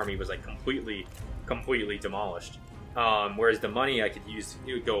 and their army was like completely demolished. Whereas the money I could use,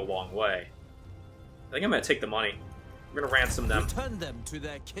 it would go a long way. I think I'm gonna take the money. I'm gonna ransom them. Return them to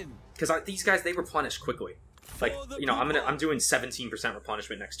their kin. Because these guys, they replenish quickly. Like, you know, I'm doing 17%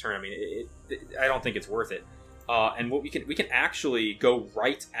 replenishment next turn. I mean, I don't think it's worth it. And what we can actually go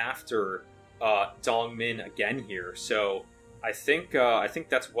right after Dongmin again here. So I think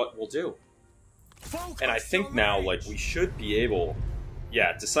that's what we'll do. And I think now, like, we should be able.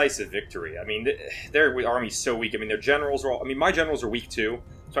 Yeah, decisive victory. I mean, their army's so weak. I mean, their generals are all... I mean, my generals are weak too,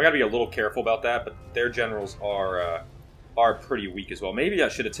 so I gotta be a little careful about that, but their generals are pretty weak as well. Maybe I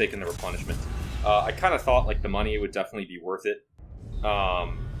should have taken the replenishment. I kind of thought, like, the money would definitely be worth it.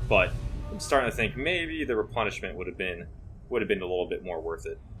 But I'm starting to think maybe the replenishment would have been a little bit more worth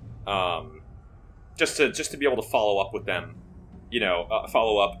it. Just to be able to follow up with them. You know,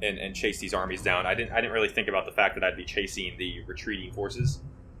 follow up and chase these armies down. I didn't really think about the fact that I'd be chasing the retreating forces,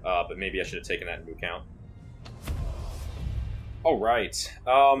 but maybe I should have taken that into account. Alright.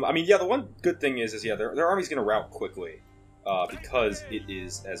 I mean, yeah, the one good thing is yeah, their army's going to rout quickly. Because it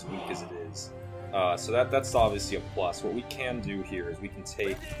is as weak as it is. So that's obviously a plus. What we can do here is we can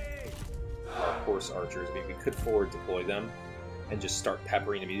take our horse archers. I mean, we could forward deploy them and just start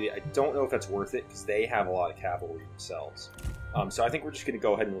peppering immediately. I don't know if that's worth it because they have a lot of cavalry themselves. So I think we're just going to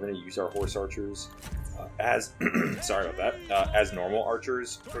go ahead and we're going to use our horse archers as sorry about that, as normal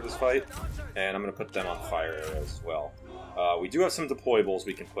archers for this fight, and I'm going to put them on fire arrows as well. We do have some deployables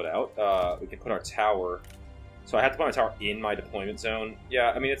we can put out. We can put our tower. So I have to put my tower in my deployment zone.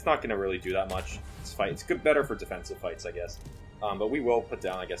 Yeah, I mean, it's not going to really do that much. This fight, it's good, better for defensive fights, I guess. But we will put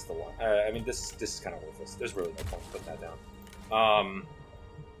down, I guess, the one. I mean, this is kind of worthless. There's really no point in putting that down.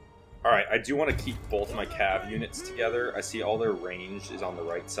 Alright, I do want to keep both of my cav units together. I see all their range is on the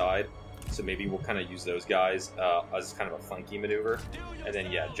right side. So maybe we'll kind of use those guys as kind of a flanking maneuver. And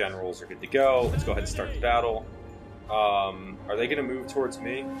then, yeah, generals are good to go. Let's go ahead and start the battle. Are they going to move towards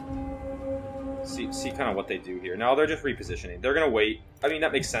me? See kind of what they do here. No, they're just repositioning. They're going to wait. I mean,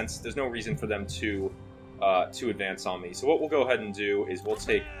 that makes sense. There's no reason for them to advance on me. So what we'll go ahead and do is we'll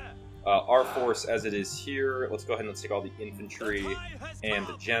take our force as it is here. Let's go ahead and let's take all the infantry and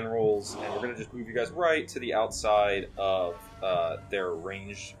the generals, and we're going to just move you guys right to the outside of their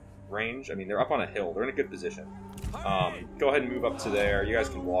range. I mean, they're up on a hill. They're in a good position. Go ahead and move up to there. You guys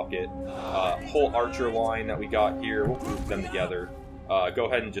can walk it. Whole archer line that we got here, we'll group them together. Go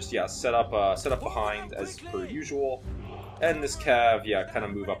ahead and just, yeah, set up behind as per usual. And this cav, yeah, kind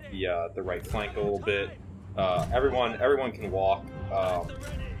of move up the right flank a little bit. Everyone can walk,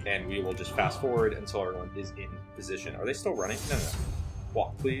 and we will just fast forward until everyone is in position. Are they still running? No.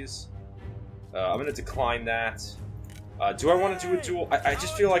 Walk, please. I'm going to decline that. Do I want to do a duel? I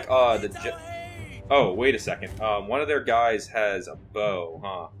just feel like oh, wait a second. One of their guys has a bow,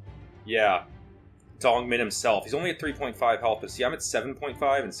 huh? Yeah. Dongmin himself. He's only at 3.5 health, but see, I'm at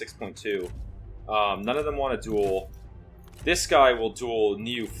 7.5 and 6.2. None of them want to duel. This guy will duel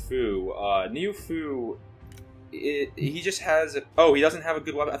Niu Fu. Niu Fu, he just has... Oh, he doesn't have a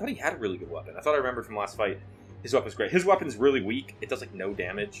good weapon. I thought he had a really good weapon. I thought I remembered from last fight. His weapon's great. His weapon's really weak. It does, like, no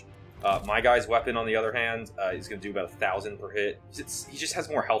damage. My guy's weapon, on the other hand, is going to do about 1,000 per hit. He just has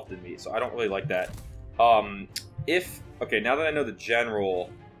more health than me, so I don't really like that. Okay, now that I know the general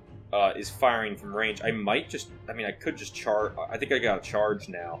is firing from range, I might just... I mean, I could just charge... I think I got a charge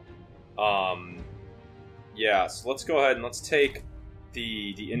now. Yeah, so let's go ahead and let's take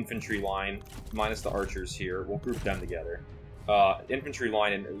the infantry line, minus the archers here. We'll group them together. Infantry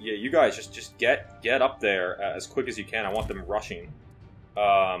line, and yeah, you guys just get up there as quick as you can. I want them rushing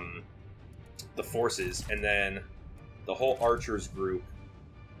the forces, and then the whole archers group.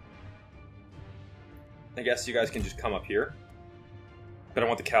 I guess you guys can just come up here, but I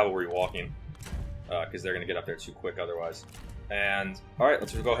want the cavalry walking because they're going to get up there too quick otherwise. And alright,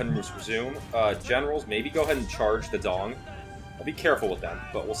 let's go ahead and resume. Generals, maybe go ahead and charge the Dong. I'll be careful with them,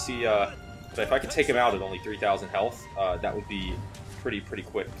 but we'll see. But if I could take him out at only 3,000 health, that would be pretty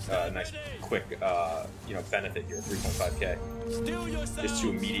quick. Nice quick, benefit here, 3.5k, just to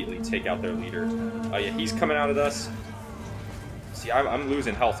immediately take out their leader. Yeah, he's coming out at us. See, I'm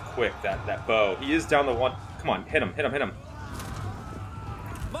losing health quick. That bow. He is down to one. Come on, hit him.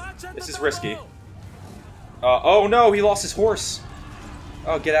 This is risky. Oh no, he lost his horse.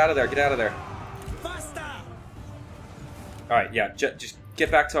 Oh, get out of there. Alright, yeah, just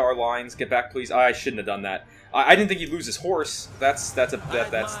get back to our lines. Get back, please. I shouldn't have done that. I didn't think he'd lose his horse. That's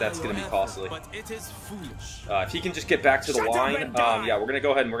gonna be costly. If he can just get back to the line, yeah, we're gonna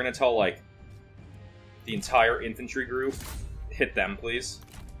go ahead and we're gonna tell, like, the entire infantry group, hit them, please.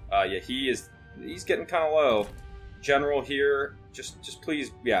 Yeah, he's getting kind of low. General here, just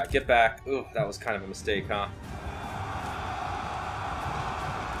please, yeah, get back. Ugh, that was kind of a mistake, huh?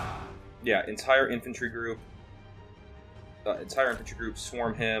 Yeah, entire infantry group,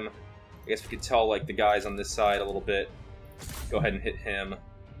 swarm him. I guess we could tell, like, the guys on this side a little bit. Go ahead and hit him.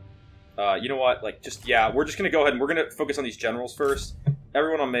 You know what? Like, yeah, we're just gonna go ahead and we're gonna focus on these generals first.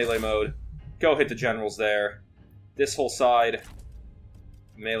 Everyone on melee mode. Go hit the generals there. This whole side,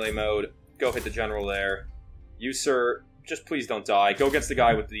 melee mode. Go hit the general there. You, sir, just please don't die. Go against the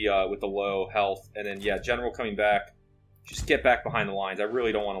guy with the low health, and then, yeah, general coming back. Just get back behind the lines. I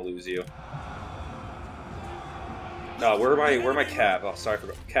really don't want to lose you. Where are my cav? Oh, sorry,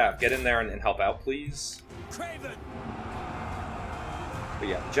 cav. Get in there and help out, please. But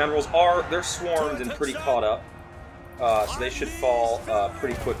yeah, the generals they're swarmed and pretty caught up, so they should fall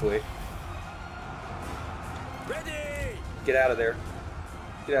pretty quickly. Get out of there,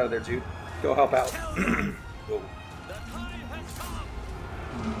 dude. Go help out.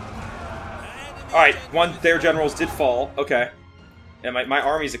 Alright, their generals did fall. Okay. And my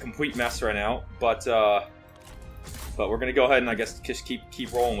army's a complete mess right now, but we're gonna go ahead and I guess just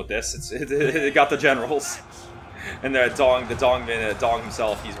keep rolling with this. It got the generals, and the Dong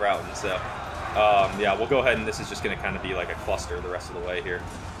himself, he's routing. So yeah, we'll go ahead and this is just gonna kind of be like a cluster the rest of the way here.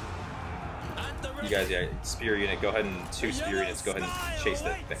 You guys, yeah, spear unit, go ahead and 2 spear units, go ahead and chase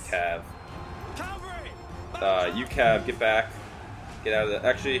the cav. You cav, get back, get out of the.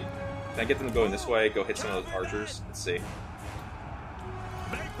 Actually, can I get them going this way? Go hit some of those archers. Let's see.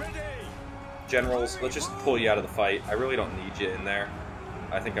 Generals, let's just pull you out of the fight. I really don't need you in there.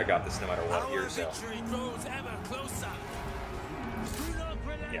 I think I got this no matter what here, so.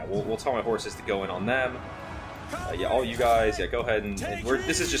 Yeah, we'll tell my horses to go in on them. Yeah, all you guys, yeah, go ahead and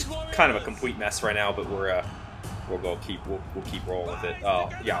this is just kind of a complete mess right now, but we'll keep rolling with it.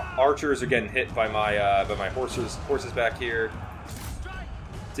 Yeah, archers are getting hit by my horses back here.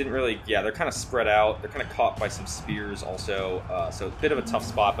 Didn't really, yeah, they're kind of spread out. They're kind of caught by some spears also, so a bit of a tough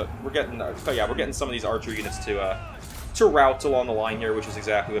spot. But we're getting some of these archer units to route along the line here, which is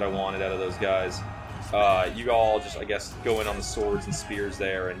exactly what I wanted out of those guys. You all just, I guess, go in on the swords and spears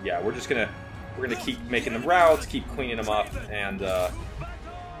there, and yeah, we're gonna keep making them routes, keep cleaning them up, and yeah,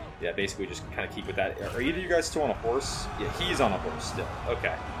 basically just kind of keep with that. Are either of you guys still on a horse? Yeah, he's on a horse still.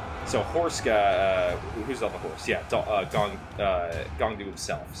 Okay. So horse guy, who's on the horse? Yeah, Gongdu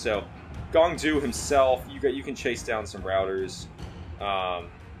himself. So Gongdu himself, you can chase down some routers.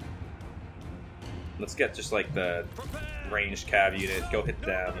 Let's get just like the ranged cav unit. Go hit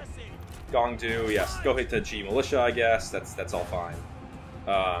them. Gongdu, yes, go hit the G militia. I guess that's all fine.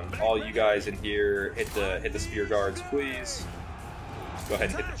 All you guys in here, hit the spear guards, please. Go ahead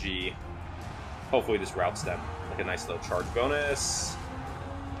and hit the G. Hopefully this routes them like a nice little charge bonus.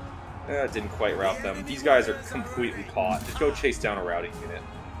 Didn't quite route them. These guys are completely caught. Just go chase down a routing unit.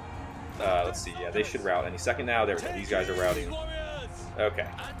 Let's see. Yeah, they should route any second now. There we go. These guys are routing. Okay.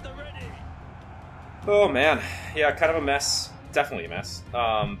 Oh man, yeah, kind of a mess. Definitely a mess.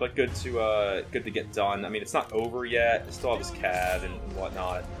 But good to get done. I mean, it's not over yet. I still have this cav and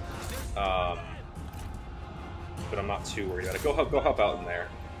whatnot. But I'm not too worried about it. Go help out in there.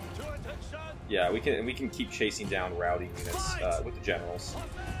 Yeah, we can keep chasing down routing units with the generals.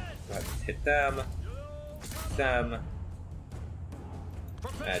 Go ahead and hit them.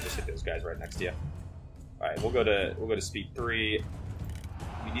 And just hit those guys right next to you. All right, we'll go to speed 3. I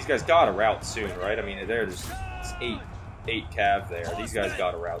mean, these guys gotta route soon, right? I mean, there's 8 cav there. These guys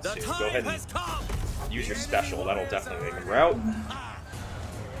gotta route soon. Go ahead and use your special. That'll definitely make them route.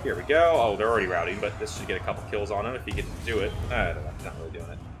 Here we go. Oh, they're already routing, but this should get a couple kills on him if he can do it. I don't know. Not really doing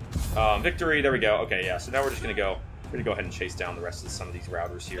it. Victory. There we go. Okay, yeah. So now we're just gonna go. We're gonna go ahead and chase down the rest of some of these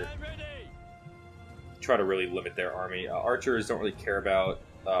routers here. Try to really limit their army. Archers don't really care about.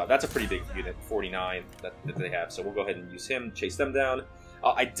 That's a pretty big unit, 49 that they have. So we'll go ahead and use him. Chase them down.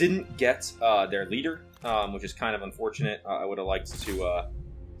 I didn't get their leader, which is kind of unfortunate. I would have liked to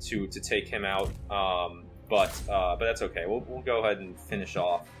take him out, but that's okay. We'll go ahead and finish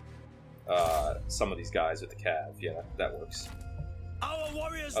off some of these guys with the cav. Yeah, that works.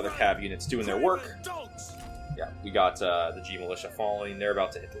 Other cav units doing their work. Yeah, we got the G militia falling. They're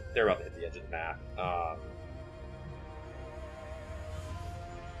about to hit the edge of the map.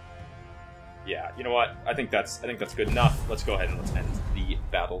 Yeah, you know what? I think that's good enough. Let's go ahead and let's end the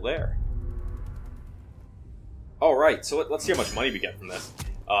battle there. All right, so let's see how much money we get from this.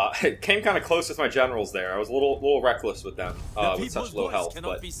 It came kind of close with my generals there. I was a little reckless with them with such low health,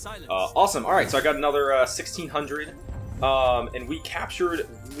 but awesome. All right, so I got another 1,600, and we captured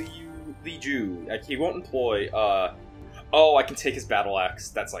Li Ju. He won't employ. Oh, I can take his battle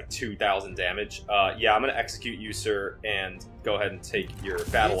axe. That's like 2,000 damage. Yeah, I'm gonna execute you, sir, and go ahead and take your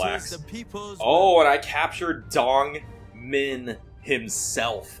battle axe. Oh, and I captured Dong Min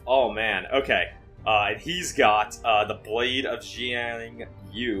himself. Oh man, okay. And he's got the Blade of Jiang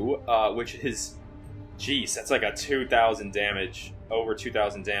Yu, which is, jeez, that's like a 2,000 damage, over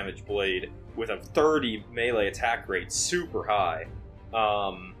 2,000 damage blade with a 30 melee attack rate, super high.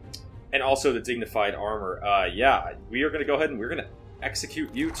 And also the dignified armor. Yeah, we are going to go ahead and we're going to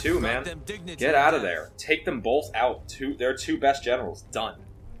execute you too, man. Get out of there. Take them both out. They're 2 best generals. Done.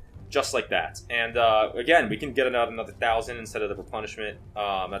 Just like that. And again, we can get another 1,000 instead of the replenishment.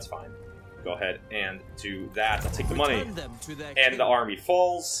 That's fine. Go ahead and do that. I'll take the money. And the army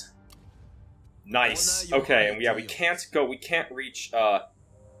falls. Nice. Okay, and yeah, we can't reach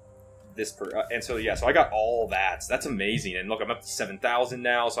this and so yeah, so I got all that. So that's amazing. And look, I'm up to 7,000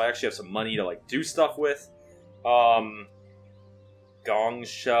 now, so I actually have some money to like do stuff with. Gongsha,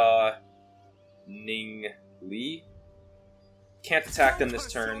 Ningli. Can't attack them this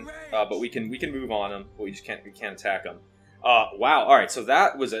turn, but we can move on them. But we can't attack them. Wow. All right. So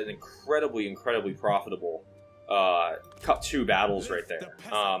that was an incredibly profitable cut 2 battles right there.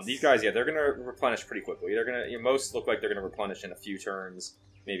 These guys, yeah, they're gonna replenish pretty quickly. They're gonna most look like they're gonna replenish in a few turns,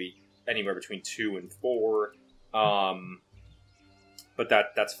 maybe anywhere between 2 and 4. But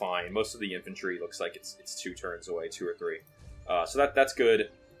that's fine. Most of the infantry looks like it's 2 turns away, 2 or 3. So that's good.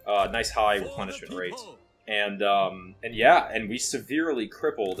 Nice high replenishment rate. And yeah, and we severely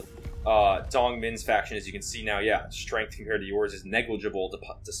crippled Dong Min's faction, as you can see now. Yeah, strength compared to yours is negligible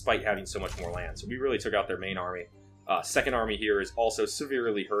despite having so much more land. So we really took out their main army. Second army here is also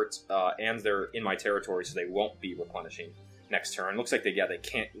severely hurt, and they're in my territory, so they won't be replenishing next turn. Looks like they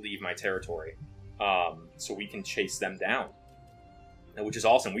can't leave my territory, so we can chase them down, which is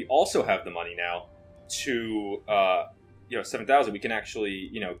awesome. We also have the money now to 7,000. We can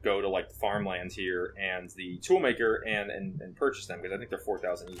actually go to like the farmland here and the toolmaker and purchase them, because I think they're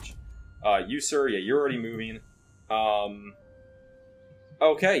 4,000 each. You sir, yeah, you're already moving.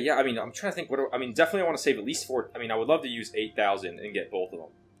 Okay, yeah, I mean, I'm trying to think. Definitely I want to save at least 4. I mean, I would love to use 8,000 and get both of them,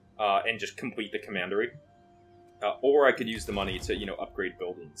 and just complete the commandery. Or I could use the money to upgrade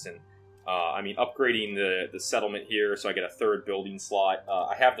buildings, and upgrading the settlement here, so I get a 3rd building slot.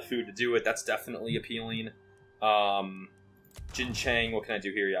 I have the food to do it. That's definitely appealing. Jincheng, what can I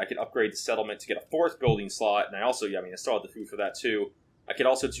do here? Yeah, I could upgrade the settlement to get a 4th building slot, and I also, I still have the food for that too. I could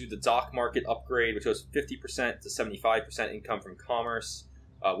also do the dock market upgrade, which goes 50% to 75% income from commerce,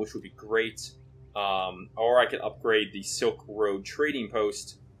 which would be great. Or I could upgrade the Silk Road trading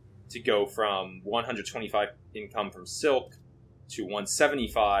post to go from 125 income from silk to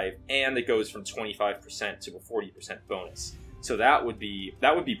 175, and it goes from 25% to a 40% bonus. So that would be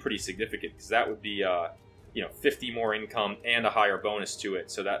pretty significant, because that would be 50 more income and a higher bonus to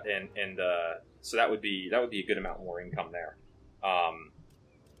it. So that so that would be a good amount more income there.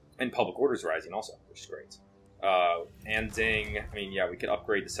 And public orders rising also, which is great. Anding, we could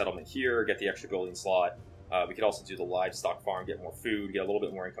upgrade the settlement here, get the extra building slot. We could also do the livestock farm, get more food, get a little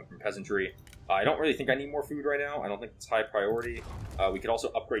bit more income from peasantry. I don't really think I need more food right now. I don't think it's high priority. We could also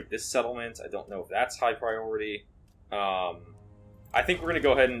upgrade this settlement. I don't know if that's high priority. I think we're going to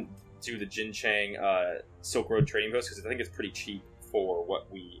go ahead and do the Jincheng Silk Road trading post, because I think it's pretty cheap for what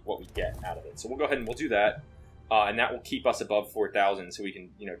we get out of it. So we'll go ahead and we'll do that. And that will keep us above 4,000, so we can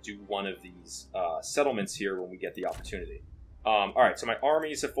do one of these settlements here when we get the opportunity. Alright, so my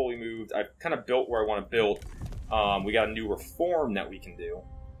armies have fully moved. I've kind of built where I want to build. We got a new reform that we can do.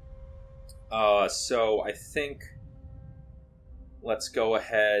 So I think let's go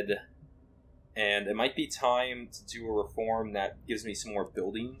ahead, and it might be time to do a reform that gives me some more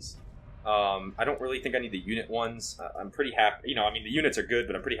buildings. I don't really think I need the unit ones. I'm pretty happy. The units are good,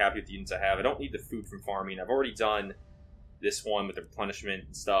 but I'm pretty happy with the units I have. I don't need the food from farming. I've already done this one with the replenishment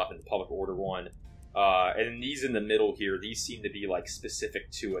and stuff, and the public order one. And then these in the middle here, these seem to be like specific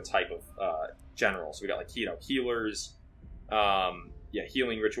to a type of general. So we got like healers,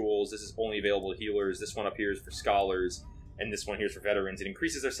 healing rituals. This is only available to healers. This one up here is for scholars, and this one here is for veterans. It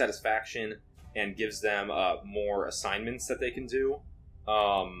increases their satisfaction and gives them more assignments that they can do.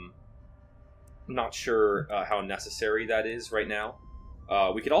 Not sure how necessary that is right now.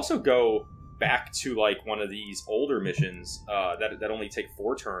 We could also go back to like one of these older missions that only take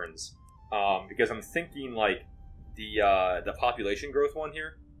 4 turns, because I'm thinking like the population growth one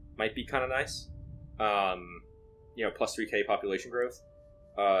here might be kind of nice. Plus 3k population growth.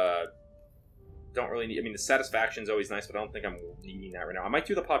 Don't really need. The satisfaction is always nice, but I don't think I'm needing that right now. I might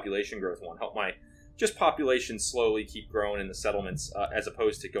do the population growth one. Help my population slowly keep growing in the settlements, as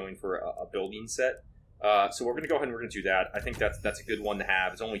opposed to going for a building set. So we're going to go ahead and we're going to do that. I think that's a good one to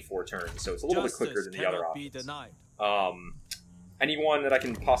have. It's only 4 turns, so it's a little bit quicker than the other options. Anyone that I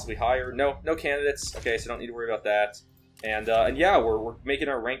can possibly hire? No candidates. Okay, so don't need to worry about that. And yeah, we're making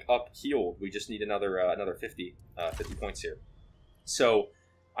our rank up healed. We just need another 50 points here. So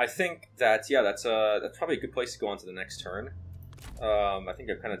I think that that's probably a good place to go on to the next turn. I think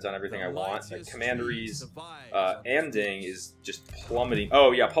I've kind of done everything I want. Commanderies, Anding is just plummeting.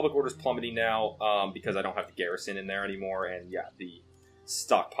 Oh yeah, public order's plummeting now, because I don't have the garrison in there anymore, and yeah, the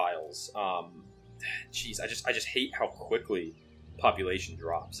stockpiles. Jeez, I just hate how quickly population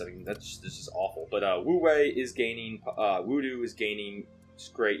drops. This is awful. But Wu Wei is gaining, Wudu is gaining. It's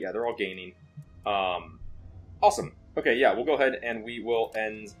great. Yeah, they're all gaining. Awesome. Okay, yeah, we'll go ahead and we will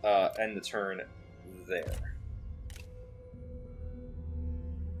end the turn there.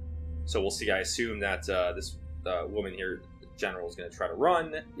 So we'll see. I assume that this woman here, the general, is going to try to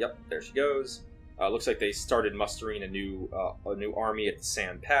run. Yep, there she goes. Looks like they started mustering a new army at the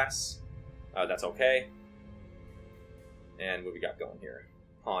Sand Pass. That's okay. And what we got going here?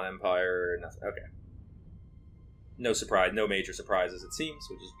 Han Empire, nothing. Okay. No surprise, no major surprises, it seems,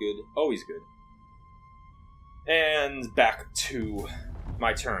 which is good. Always good. And back to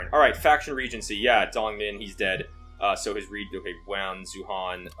my turn. Alright, Faction Regency. Yeah, Dongmin, he's dead. So his Wan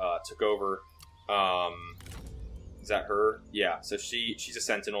Zhuan took over. Is that her? Yeah, so she's a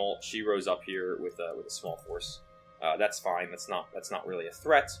sentinel. She rose up here with a small force. That's fine. That's not really a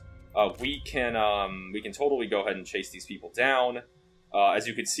threat. We can totally go ahead and chase these people down. As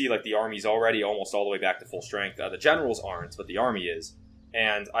you can see, like, the army's already almost all the way back to full strength. The generals aren't, but the army is.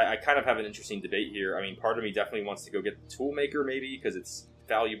 And I kind of have an interesting debate here. I mean, part of me definitely wants to go get the Toolmaker, maybe, because it's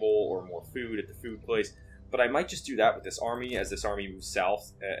valuable, or more food at the food place. But I might just do that with this army, as this army moves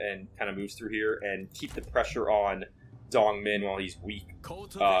south and kind of moves through here, and keep the pressure on Dongmin while he's weak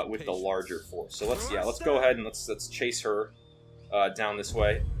with the larger force. So let's go ahead and let's chase her down this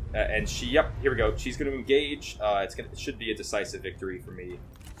way. And here we go. She's going to engage. It should be a decisive victory for me.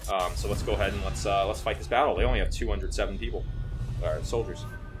 So let's go ahead and let's fight this battle. They only have 207 people, soldiers.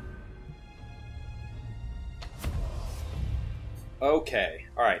 Okay.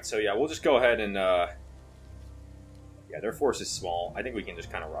 All right. So yeah, we'll just go ahead and yeah, their force is small. I think we can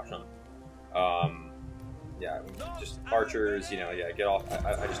just kind of rush them. Yeah, just archers. You know, yeah, get off.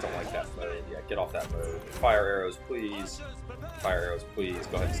 I just don't like that mode. Yeah, get off that mode. Fire arrows, please. Fire arrows, please.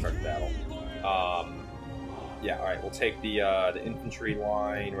 Go ahead and start the battle. Yeah, all right. We'll take the infantry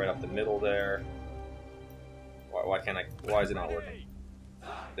line right up the middle there. Why can't I? Why is it not working?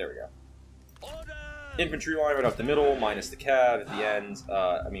 There we go. Infantry line right up the middle, minus the cav at the end.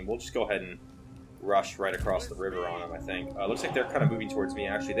 I mean, we'll just go ahead and rush right across the river on them, I think. Looks like they're kind of moving towards me,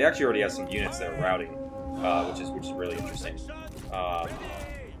 actually. They actually already have some units that are routing, which is really interesting. Kind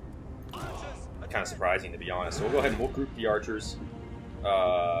of surprising, to be honest. So we'll go ahead and we'll group the archers.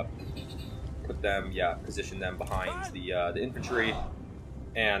 Put them, position them behind the infantry.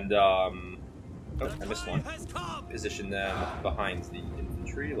 And, oh, I missed one. Position them behind the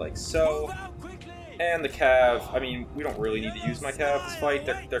infantry, like so. And the cav, I mean, we don't really need to use my cav this fight.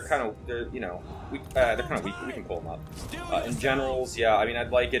 They're kind of weak. We can pull them up. And generals, yeah, I mean, I'd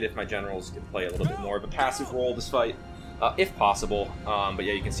like it if my generals could play a little bit more of a passive role this fight, if possible. But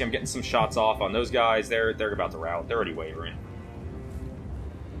yeah, you can see I'm getting some shots off on those guys. They're about to rout. They're already wavering.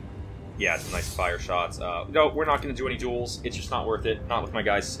 Yeah, some nice fire shots. No, we're not going to do any duels. It's just not worth it. Not with my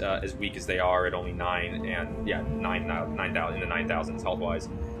guys as weak as they are at only 9 and yeah, 9,000 in the 9,000s health-wise.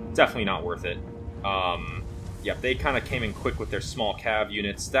 Definitely not worth it. Yeah, they kind of came in quick with their small cav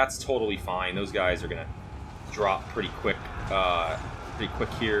units. That's totally fine. Those guys are gonna drop pretty quick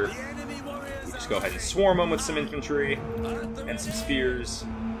here. We just go ahead and swarm them with some infantry and some spears.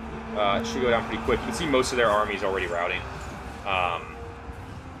 It should go down pretty quick. You can see most of their armies already routing.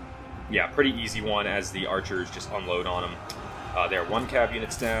 Yeah, pretty easy one as the archers just unload on them. There, one cav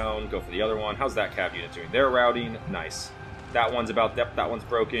unit's down. Go for the other one. How's that cav unit doing? They're routing. Nice. That one's about depth. That one's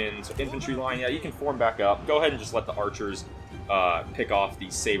broken. So infantry line, yeah, you can form back up. Go ahead and just let the archers pick off the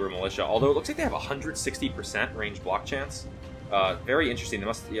Saber Militia. Although it looks like they have 160% range block chance. Very interesting.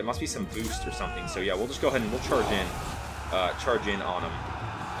 There must be some boost or something. So yeah, we'll just go ahead and we'll charge in on them.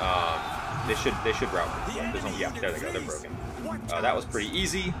 They should rout. Yeah, there they go. They're broken. That was pretty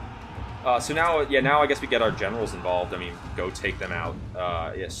easy. So now I guess we get our generals involved. I mean, go take them out.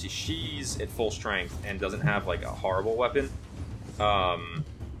 Yeah, she's at full strength and doesn't have like a horrible weapon.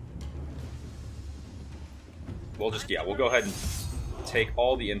 We'll go ahead and take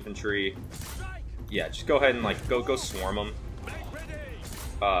all the infantry. Yeah, just go ahead and like go swarm them.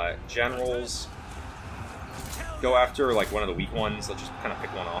 Generals, go after like one of the weak ones. Let's just kind of pick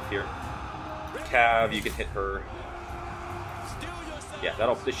one off here. Cav, you can hit her.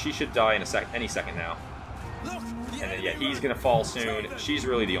 Yeah, she should die in any second now. And then yeah, he's gonna fall soon. She's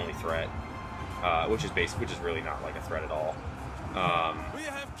really the only threat, which is really not like a threat at all.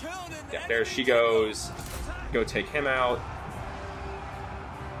 Yeah, there she goes. Go take him out.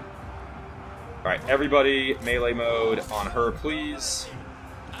 All right, everybody, melee mode on her, please.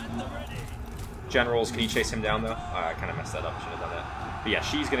 Generals, can you chase him down though? I kind of messed that up. Should have done that. But yeah,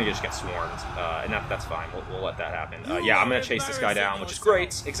 she's gonna just get swarmed, and that's fine. We'll let that happen. Yeah, I'm gonna chase this guy down, which is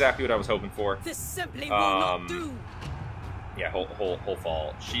great. Exactly what I was hoping for. This simply will not do. Yeah, whole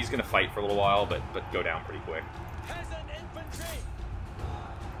fall. She's gonna fight for a little while, but go down pretty quick.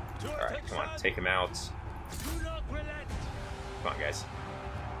 All right, come on, take him out. Come on, guys.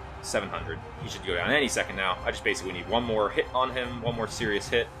 700. He should go down any second now. I just basically need one more hit on him, one more serious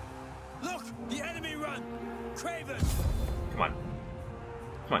hit. Look, the enemy run. Craven. Come on.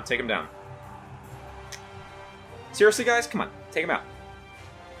 Come on, take him down. Seriously, guys? Come on, take him out.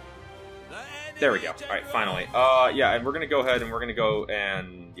 There we go. Alright, finally. Yeah, and we're gonna go ahead and we're gonna go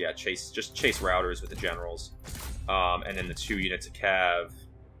and, yeah, chase routers with the generals. And then the 2 units of cav,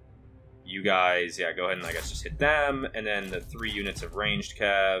 you guys, yeah, go ahead and I guess just hit them. And then the 3 units of ranged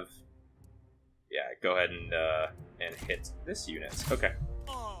cav, yeah, go ahead and hit this unit. Okay.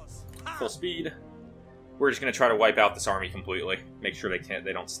 Full speed. We're just gonna try to wipe out this army completely. Make sure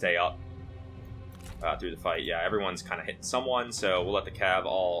they don't stay up through the fight. Yeah, everyone's kind of hitting someone, so we'll let the cav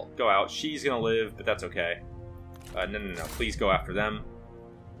all go out. She's gonna live, but that's okay. No, please go after them.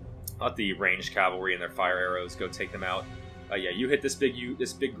 Let the ranged cavalry and their fire arrows go take them out. Yeah, you hit this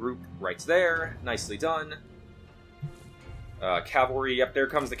big group right there. Nicely done. Cavalry, yep, there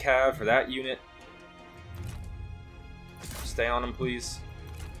comes the cav for that unit. Stay on them, please.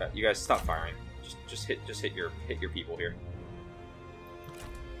 You guys stop firing. Just hit your people here.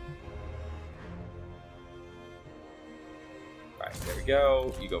 Alright, there we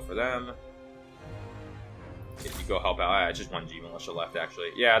go. You go for them. You go help out. It's just 1 G militia left, actually.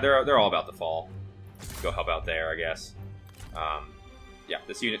 Yeah, they're all about to fall. Go help out there, I guess. Yeah,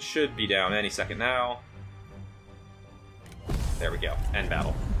 this unit should be down any second now. There we go. End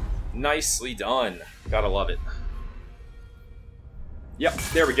battle. Nicely done. Gotta love it. Yep,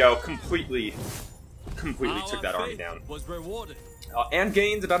 there we go. Completely took that army down. Was rewarded. And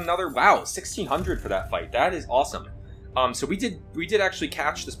gained about another, wow, 1,600 for that fight. That is awesome. So we did actually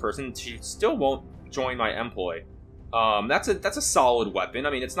catch this person. She still won't join my employ. That's a solid weapon. I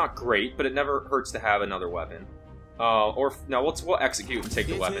mean, it's not great, but it never hurts to have another weapon. We'll execute and take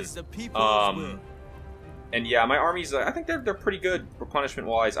the weapon. And yeah, my armies, I think they're pretty good replenishment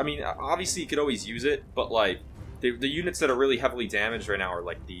wise. I mean, obviously you could always use it, but like the units that are really heavily damaged right now are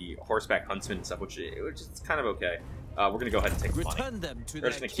like the horseback huntsmen and stuff, which is kind of okay. We're gonna go ahead and take the money. We're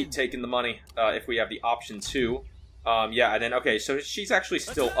just gonna keep taking the money if we have the option to. Yeah, and then okay, so she's actually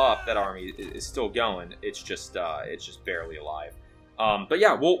still up. That army is still going. It's just barely alive. But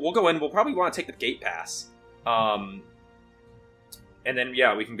yeah, we'll go in. We'll probably want to take the gate pass. And then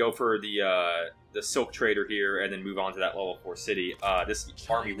yeah, we can go for the silk trader here, and then move on to that level 4 city. This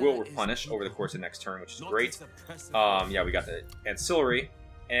army will replenish over the course of the next turn, which is great. Yeah, we got the ancillary,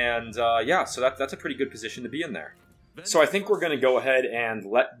 and yeah, so that's a pretty good position to be in there. So I think we're going to go ahead and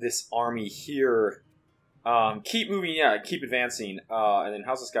let this army here keep moving, yeah, keep advancing. And then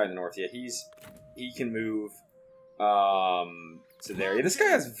how's this guy in the north? Yeah, he can move to there. Yeah, this guy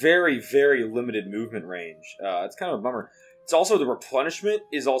has very, very limited movement range. It's kind of a bummer. It's also, the replenishment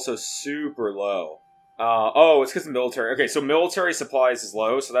is also super low. Oh, it's because of military. Okay, so military supplies is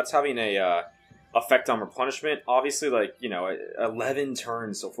low, so that's having a effect on replenishment. Obviously, like, 11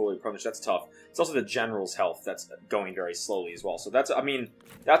 turns so fully replenished, that's tough. It's also the general's health that's going very slowly as well. So that's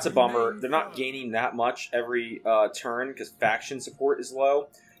a bummer. They're not gaining that much every turn because faction support is low.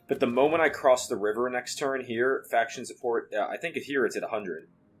 But the moment I cross the river next turn here, faction support, I think here it's at 100.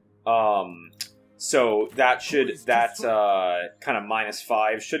 So that kind of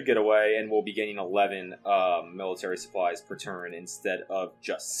 -5 should get away, and we'll be gaining 11 military supplies per turn instead of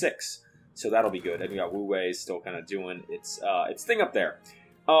just 6. So that'll be good. And we got Wu Wei still kind of doing its thing up there.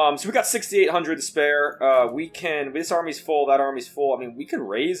 So we got 6,800 to spare. This army's full, that army's full. I mean, we can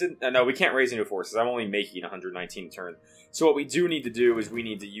raise it. No, we can't raise new forces. I'm only making 119 turn. So what we do need to do is we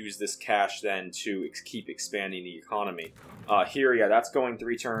need to use this cash then to keep expanding the economy. Here, yeah, that's going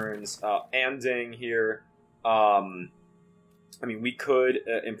 3 turns. Anding here. I mean, we could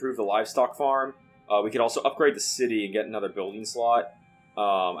improve the livestock farm. We could also upgrade the city and get another building slot.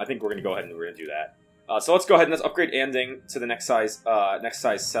 I think we're going to go ahead and we're going to do that. So let's go ahead and let's upgrade Anding to the next size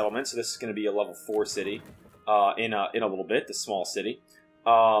settlement. So this is going to be a level 4 city in a little bit, the small city.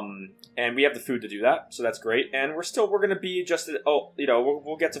 And we have the food to do that, so that's great. And we're going to be just at,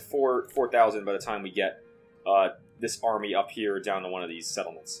 we'll get to 4,000 by the time we get this army up here down to one of these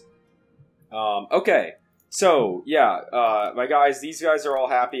settlements. Okay, so yeah, my guys, these guys are all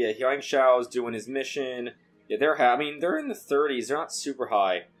happy. Yang Xiao's doing his mission. Yeah, they're in the 30s. They're not super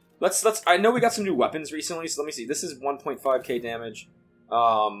high. I know we got some new weapons recently, so let me see. This is 1.5k damage.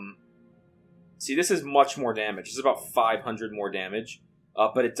 See, this is much more damage. This is about 500 more damage.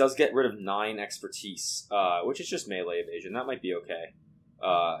 But it does get rid of 9 expertise, which is just melee evasion. That might be okay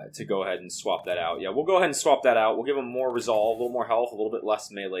to go ahead and swap that out. Yeah, we'll go ahead and swap that out. We'll give them more resolve, a little more health, a little bit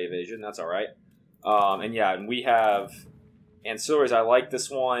less melee evasion. That's all right. And yeah, and we have ancillaries. I like this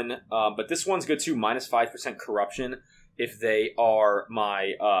one, but this one's good too. -5% corruption if they are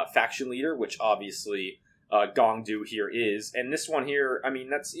my faction leader, which obviously Gong do here is. And this one here, I mean,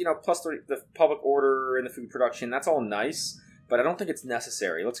 that's, plus the public order and the food production. That's all nice. But I don't think it's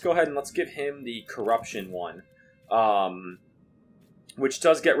necessary. Let's go ahead and let's give him the corruption one, which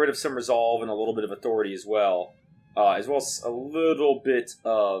does get rid of some resolve and a little bit of authority as well as a little bit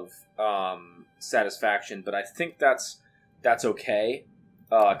of satisfaction, but I think that's okay.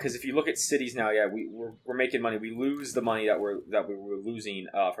 Because if you look at cities now, yeah, we're making money. We lose the money that we were losing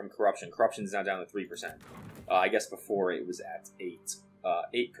from corruption. Corruption's now down to 3%. I guess before it was at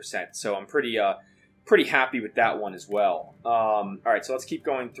 8%. So I'm pretty happy with that one as well. All right, so let's keep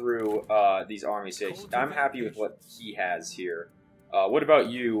going through these armies. So I'm happy with what he has here. What about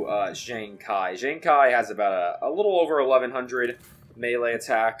you, Zhang Kai? Zhang Kai has about a little over 1,100 melee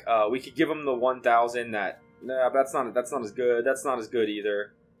attack. We could give him the 1,000. That's not as good. That's not as good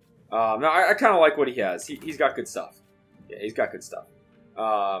either. No, I kind of like what he has. He's got good stuff. Yeah, he's got good stuff.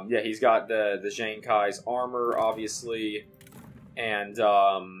 Yeah, he's got the Zhang Kai's armor, obviously. And,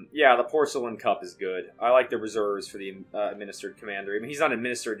 yeah, the Porcelain Cup is good. I like the reserves for the administered commander. I mean, he's not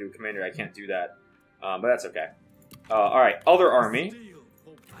administered to a commander. I can't do that. But that's okay. Alright, other army.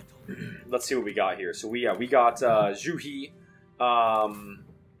 Let's see what we got here. So, we got Zhu He.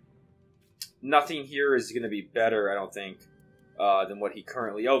 Nothing here is going to be better, I don't think, than what he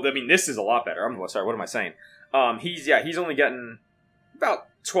currently... Oh, I mean, this is a lot better. I'm sorry, what am I saying? He's only getting about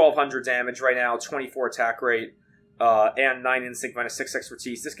 1,200 damage right now, 24 attack rate, and 9 instinct, minus 6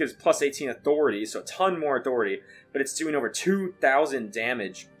 expertise. This gives plus 18 authority, so a ton more authority, but it's doing over 2,000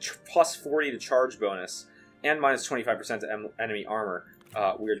 damage, plus 40 to charge bonus, and minus 25% to enemy armor.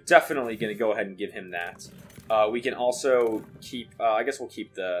 We're definitely going to go ahead and give him that. We can also keep, I guess we'll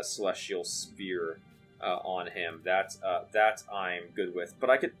keep the Celestial Spear on him. That I'm good with. But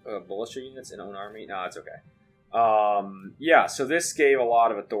I could, militia units in own army? No, it's okay. Yeah, so this gave a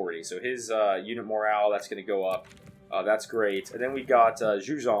lot of authority. So his unit morale, that's going to go up. That's great. And then we got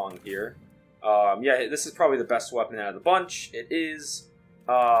Zhuzong here. Yeah, this is probably the best weapon out of the bunch. It is.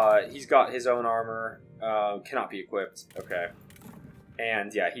 He's got his own armor. Cannot be equipped. Okay.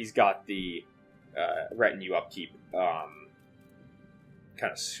 And yeah, he's got the retinue upkeep kind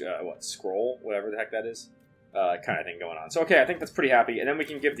of scroll, whatever the heck that is, kind of thing going on. So okay, I think that's pretty happy. And then we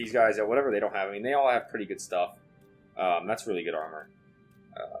can give these guys whatever they don't have. I mean, they all have pretty good stuff. That's really good armor.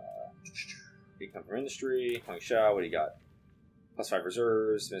 Income from industry, Gongsha. What do you got? Plus 5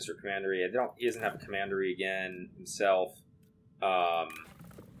 reserves, minister commandery. He doesn't have a commandery again himself. I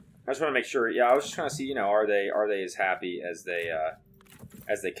just want to make sure. Yeah, I was just trying to see. You know, are they as happy as they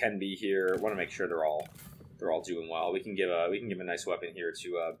can be here? I want to make sure they're all doing well. We can give a nice weapon here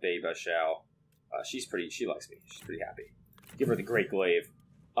to Beiba Xiao. She likes me. She's pretty happy. Give her the Great Glaive.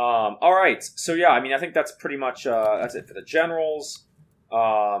 All right. So yeah, I mean, I think that's pretty much that's it for the generals.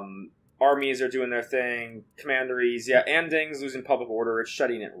 Armies are doing their thing. Commanderies, yeah. Anding's losing public order. It's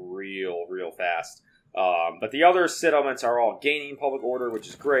shutting it real fast. But the other settlements are all gaining public order, which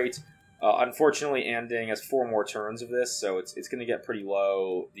is great. Unfortunately, Anding has 4 more turns of this, so it's going to get pretty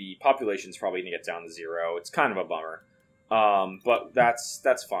low. The population's probably going to get down to 0. It's kind of a bummer. But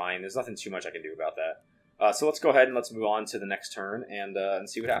that's fine. There's nothing too much I can do about that. So let's go ahead and let's move on to the next turn and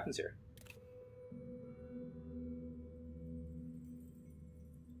see what happens here.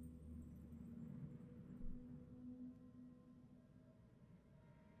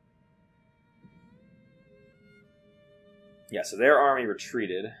 Yeah, so their army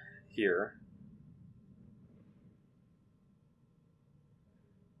retreated here.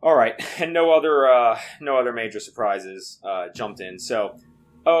 All right, and no other major surprises jumped in. So,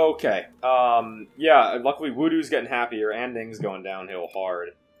 okay, yeah. Luckily, Wudu's getting happier. Anding's going downhill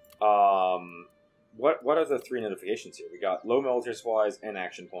hard. What are the 3 notifications here? We got low military supplies and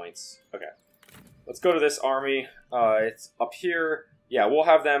action points. Okay, let's go to this army. It's up here. Yeah, we'll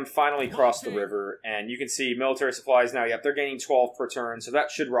have them finally cross the river, and you can see military supplies now. Yep, they're gaining 12 per turn, so that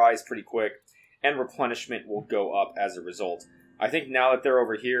should rise pretty quick, and replenishment will go up as a result. I think now that they're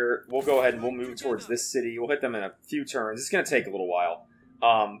over here, we'll go ahead and we'll move towards this city. We'll hit them in a few turns. It's going to take a little while,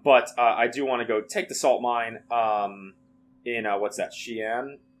 but I do want to go take the salt mine in, what's that,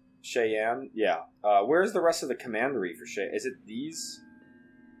 Qian? Yeah. Where's the rest of the commandery for Qian? Is it these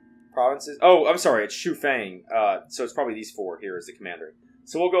provinces? Oh, I'm sorry, it's Shufang. So it's probably these 4 here is the commandery.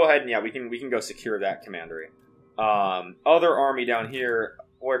 So we'll go ahead and yeah, we can go secure that commandery. Other army down here.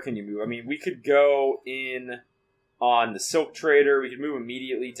 Where can you move? I mean, we could go in on the Silk Trader. We could move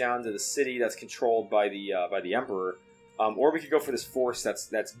immediately down to the city that's controlled by the Emperor, or we could go for this force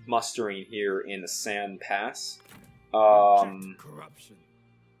that's mustering here in the Sand Pass. Corruption.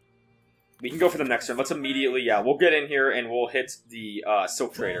 We can go for the next turn. Let's immediately, yeah, we'll get in here and we'll hit the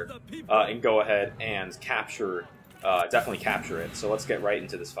Silk Trader and go ahead and capture, definitely capture it. So let's get right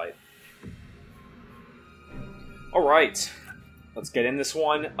into this fight. All right, let's get in this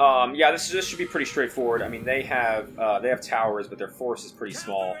one. Yeah, this should be pretty straightforward. I mean, they have towers, but their force is pretty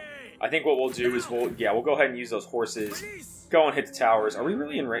small. I think what we'll do is we'll go ahead and use those horses. Go and hit the towers. Are we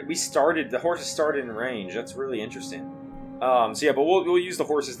really in range? The horses started in range. That's really interesting. So yeah, but we'll use the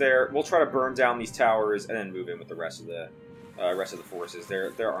horses there. We'll try to burn down these towers and then move in with the rest of the forces.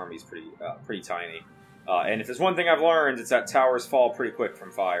 Their army's pretty tiny. And if there's one thing I've learned, it's that towers fall pretty quick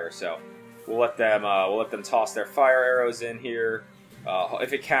from fire. So we'll let them toss their fire arrows in here.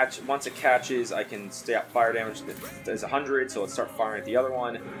 Once it catches, I can stay up fire damage. It's 100, so let's start firing at the other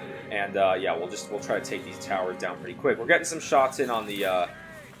one. And yeah, we'll try to take these towers down pretty quick. We're getting some shots in on the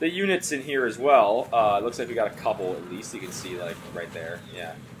units in here as well. It looks like we got a couple at least. You can see like right there.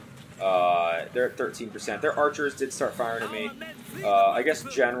 Yeah. They're at 13%. Their archers did start firing at me. I guess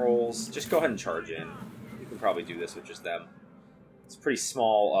generals, just go ahead and charge in. You can probably do this with just them. It's a pretty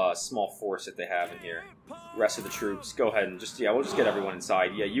small force that they have in here. Rest of the troops, go ahead and we'll just get everyone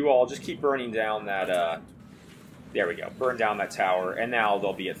inside. Yeah, you all just keep burning down that, there we go, burn down that tower, and now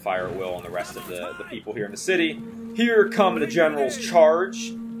they'll be at fire at will on the rest of the people here in the city. Here come the generals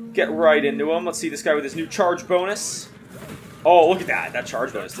charge. Get right into them. Let's see this guy with his new charge bonus. Oh, look at that. That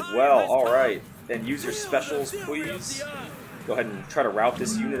charge bonus did well. All right. And use your specials, please. Go ahead and try to route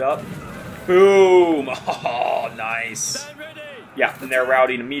this unit up. Boom. Oh, nice. Yeah, and they're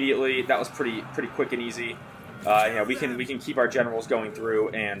routing immediately. That was pretty quick and easy. We can keep our generals going through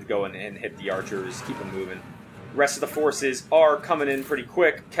and go and hit the archers, keep them moving. Rest of the forces are coming in pretty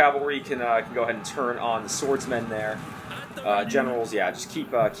quick. Cavalry can go ahead and turn on the swordsmen there. Generals, yeah, just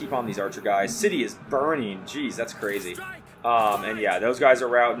keep on these archer guys. City is burning. Jeez, that's crazy. And yeah, those guys are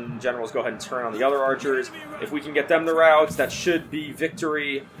routing. Generals, go ahead and turn on the other archers. If we can get them to rout, that should be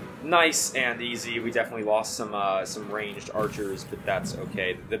victory. Nice and easy. We definitely lost some ranged archers, but that's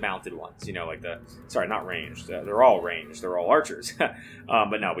okay. The mounted ones, sorry, not ranged. They're all ranged. They're all archers.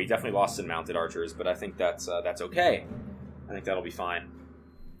 But no, we definitely lost some mounted archers. But I think that's okay. I think that'll be fine.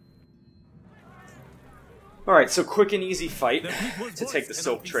 Alright, so quick and easy fight to take the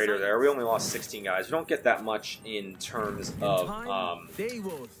Silk Trader there. We only lost 16 guys. We don't get that much in terms of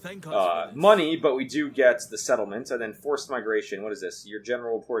money, but we do get the settlement. And then forced migration. What is this? Your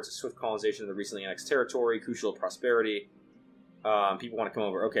general reports a swift colonization of the recently annexed territory, crucial prosperity. People want to come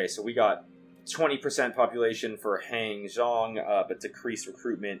over. Okay, so we got 20% population for Hanzhong, but decreased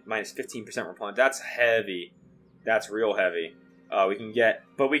recruitment, minus 15% replenishment. That's heavy. That's real heavy. We can get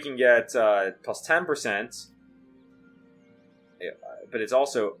plus 10%. But it's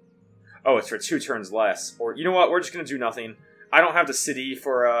also, it's for 2 turns less. Or you know what? We're just gonna do nothing. I don't have the city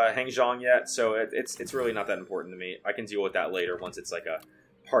for Hanzhong yet, so it's really not that important to me. I can deal with that later once it's like a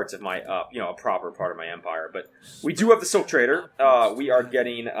parts of my a proper part of my empire. But we do have the Silk Trader. We are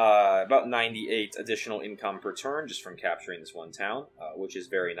getting about 98 additional income per turn just from capturing this one town, which is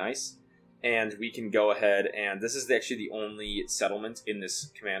very nice. And we can go ahead and this is actually the only settlement in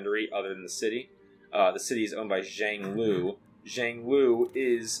this commandery other than the city. The city is owned by Zhang Lu. Zhang Lu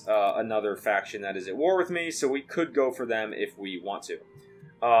is another faction that is at war with me, so we could go for them if we want to.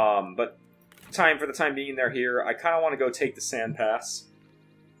 But for the time being, they're here. I kind of want to go take the Sand Pass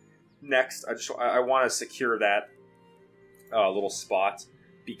next. I want to secure that little spot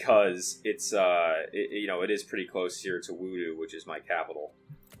because it's it is pretty close here to Wudu, which is my capital.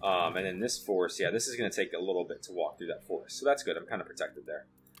 And then this force, yeah, this is going to take a little bit to walk through that forest, so that's good. I'm kind of protected there.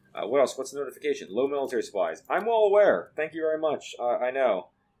 What else? What's the notification? Low military supplies. I'm well aware. Thank you very much. I know.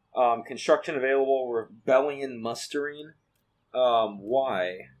 Construction available. Rebellion mustering.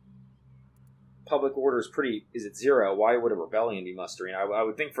 Why? Public order is pretty. Is it 0? Why would a rebellion be mustering? I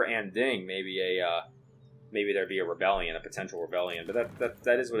would think for Anding maybe maybe there'd be a rebellion, a potential rebellion. But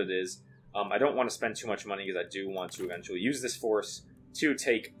that is what it is. I don't want to spend too much money because I do want to eventually use this force to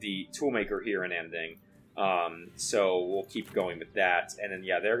take the toolmaker here in Anding. So we'll keep going with that. And then,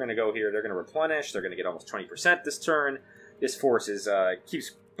 yeah, they're going to go here. They're going to replenish. They're going to get almost 20% this turn. This force is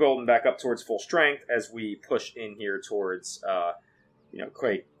keeps building back up towards full strength as we push in here towards,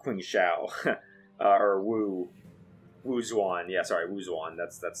 Qing Xiao or Wu Zhuan. Yeah, sorry, Wu Zhuan.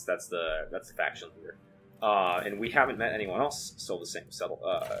 That's the faction leader. And we haven't met anyone else. Still the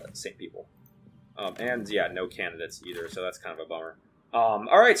same people. And yeah, no candidates either. So that's kind of a bummer.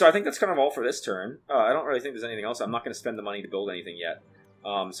 Alright, so I think that's kind of all for this turn. I don't really think there's anything else. I'm not going to spend the money to build anything yet.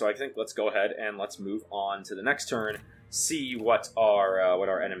 So I think let's go ahead and let's move on to the next turn, see what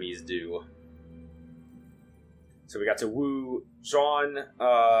our enemies do. So we got to Wu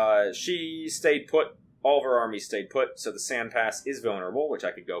Zhuan. She stayed put. All of her armies stayed put, so the Sand Pass is vulnerable, which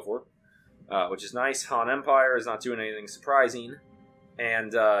I could go for, which is nice. Han Empire is not doing anything surprising.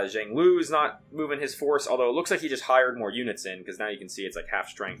 And Zhang Lu is not moving his force, although it looks like he just hired more units in, because now you can see it's like half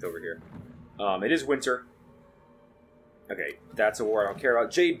strength over here. It is winter. Okay, that's a war I don't care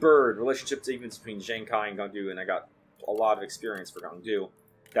about. Jade Bird, relationships even between Zhang Kai and Gong Du, and I got a lot of experience for Gong Du.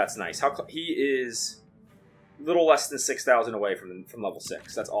 That's nice. He is a little less than 6,000 away from level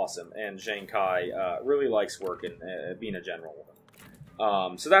 6. That's awesome. And Zhang Kai really likes working, being a general with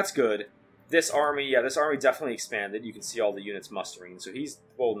him. So that's good. This army definitely expanded. You can see all the units mustering. So he's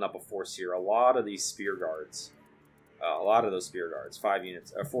holding up a force here. A lot of these spear guards. A lot of those spear guards. 4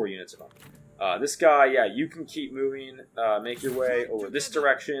 units of them. This guy, yeah, you can keep moving. Make your way over this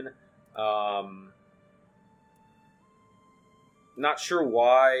direction. Not sure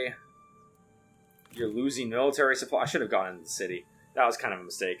why you're losing military supply. I should have gone into the city. That was kind of a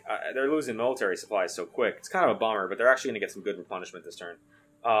mistake. They're losing military supplies so quick. It's kind of a bummer, but they're actually going to get some good replenishment this turn.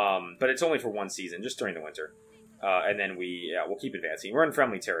 But it's only for 1 season, just during the winter. And then we'll keep advancing. We're in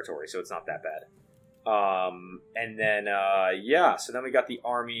friendly territory, so it's not that bad. And then, so then we got the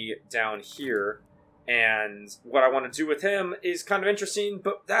army down here. And what I want to do with him is kind of interesting,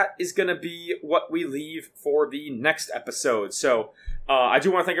 but that is going to be what we leave for the next episode. So, I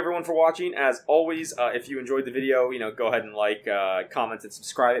do want to thank everyone for watching. As always, if you enjoyed the video, go ahead and like, comment, and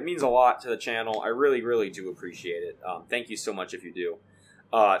subscribe. It means a lot to the channel. I really, really do appreciate it. Thank you so much if you do.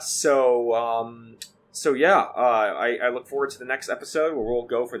 I look forward to the next episode where we'll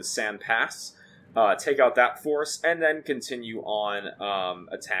go for the Sand Pass, take out that force, and then continue on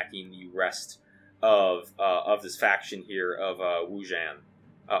attacking the rest of this faction here of Wujian,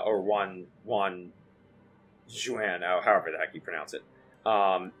 or Wan Zhuan, however the heck you pronounce it.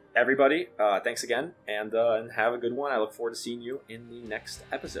 Everybody, thanks again, and have a good one. I look forward to seeing you in the next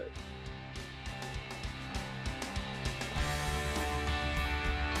episode.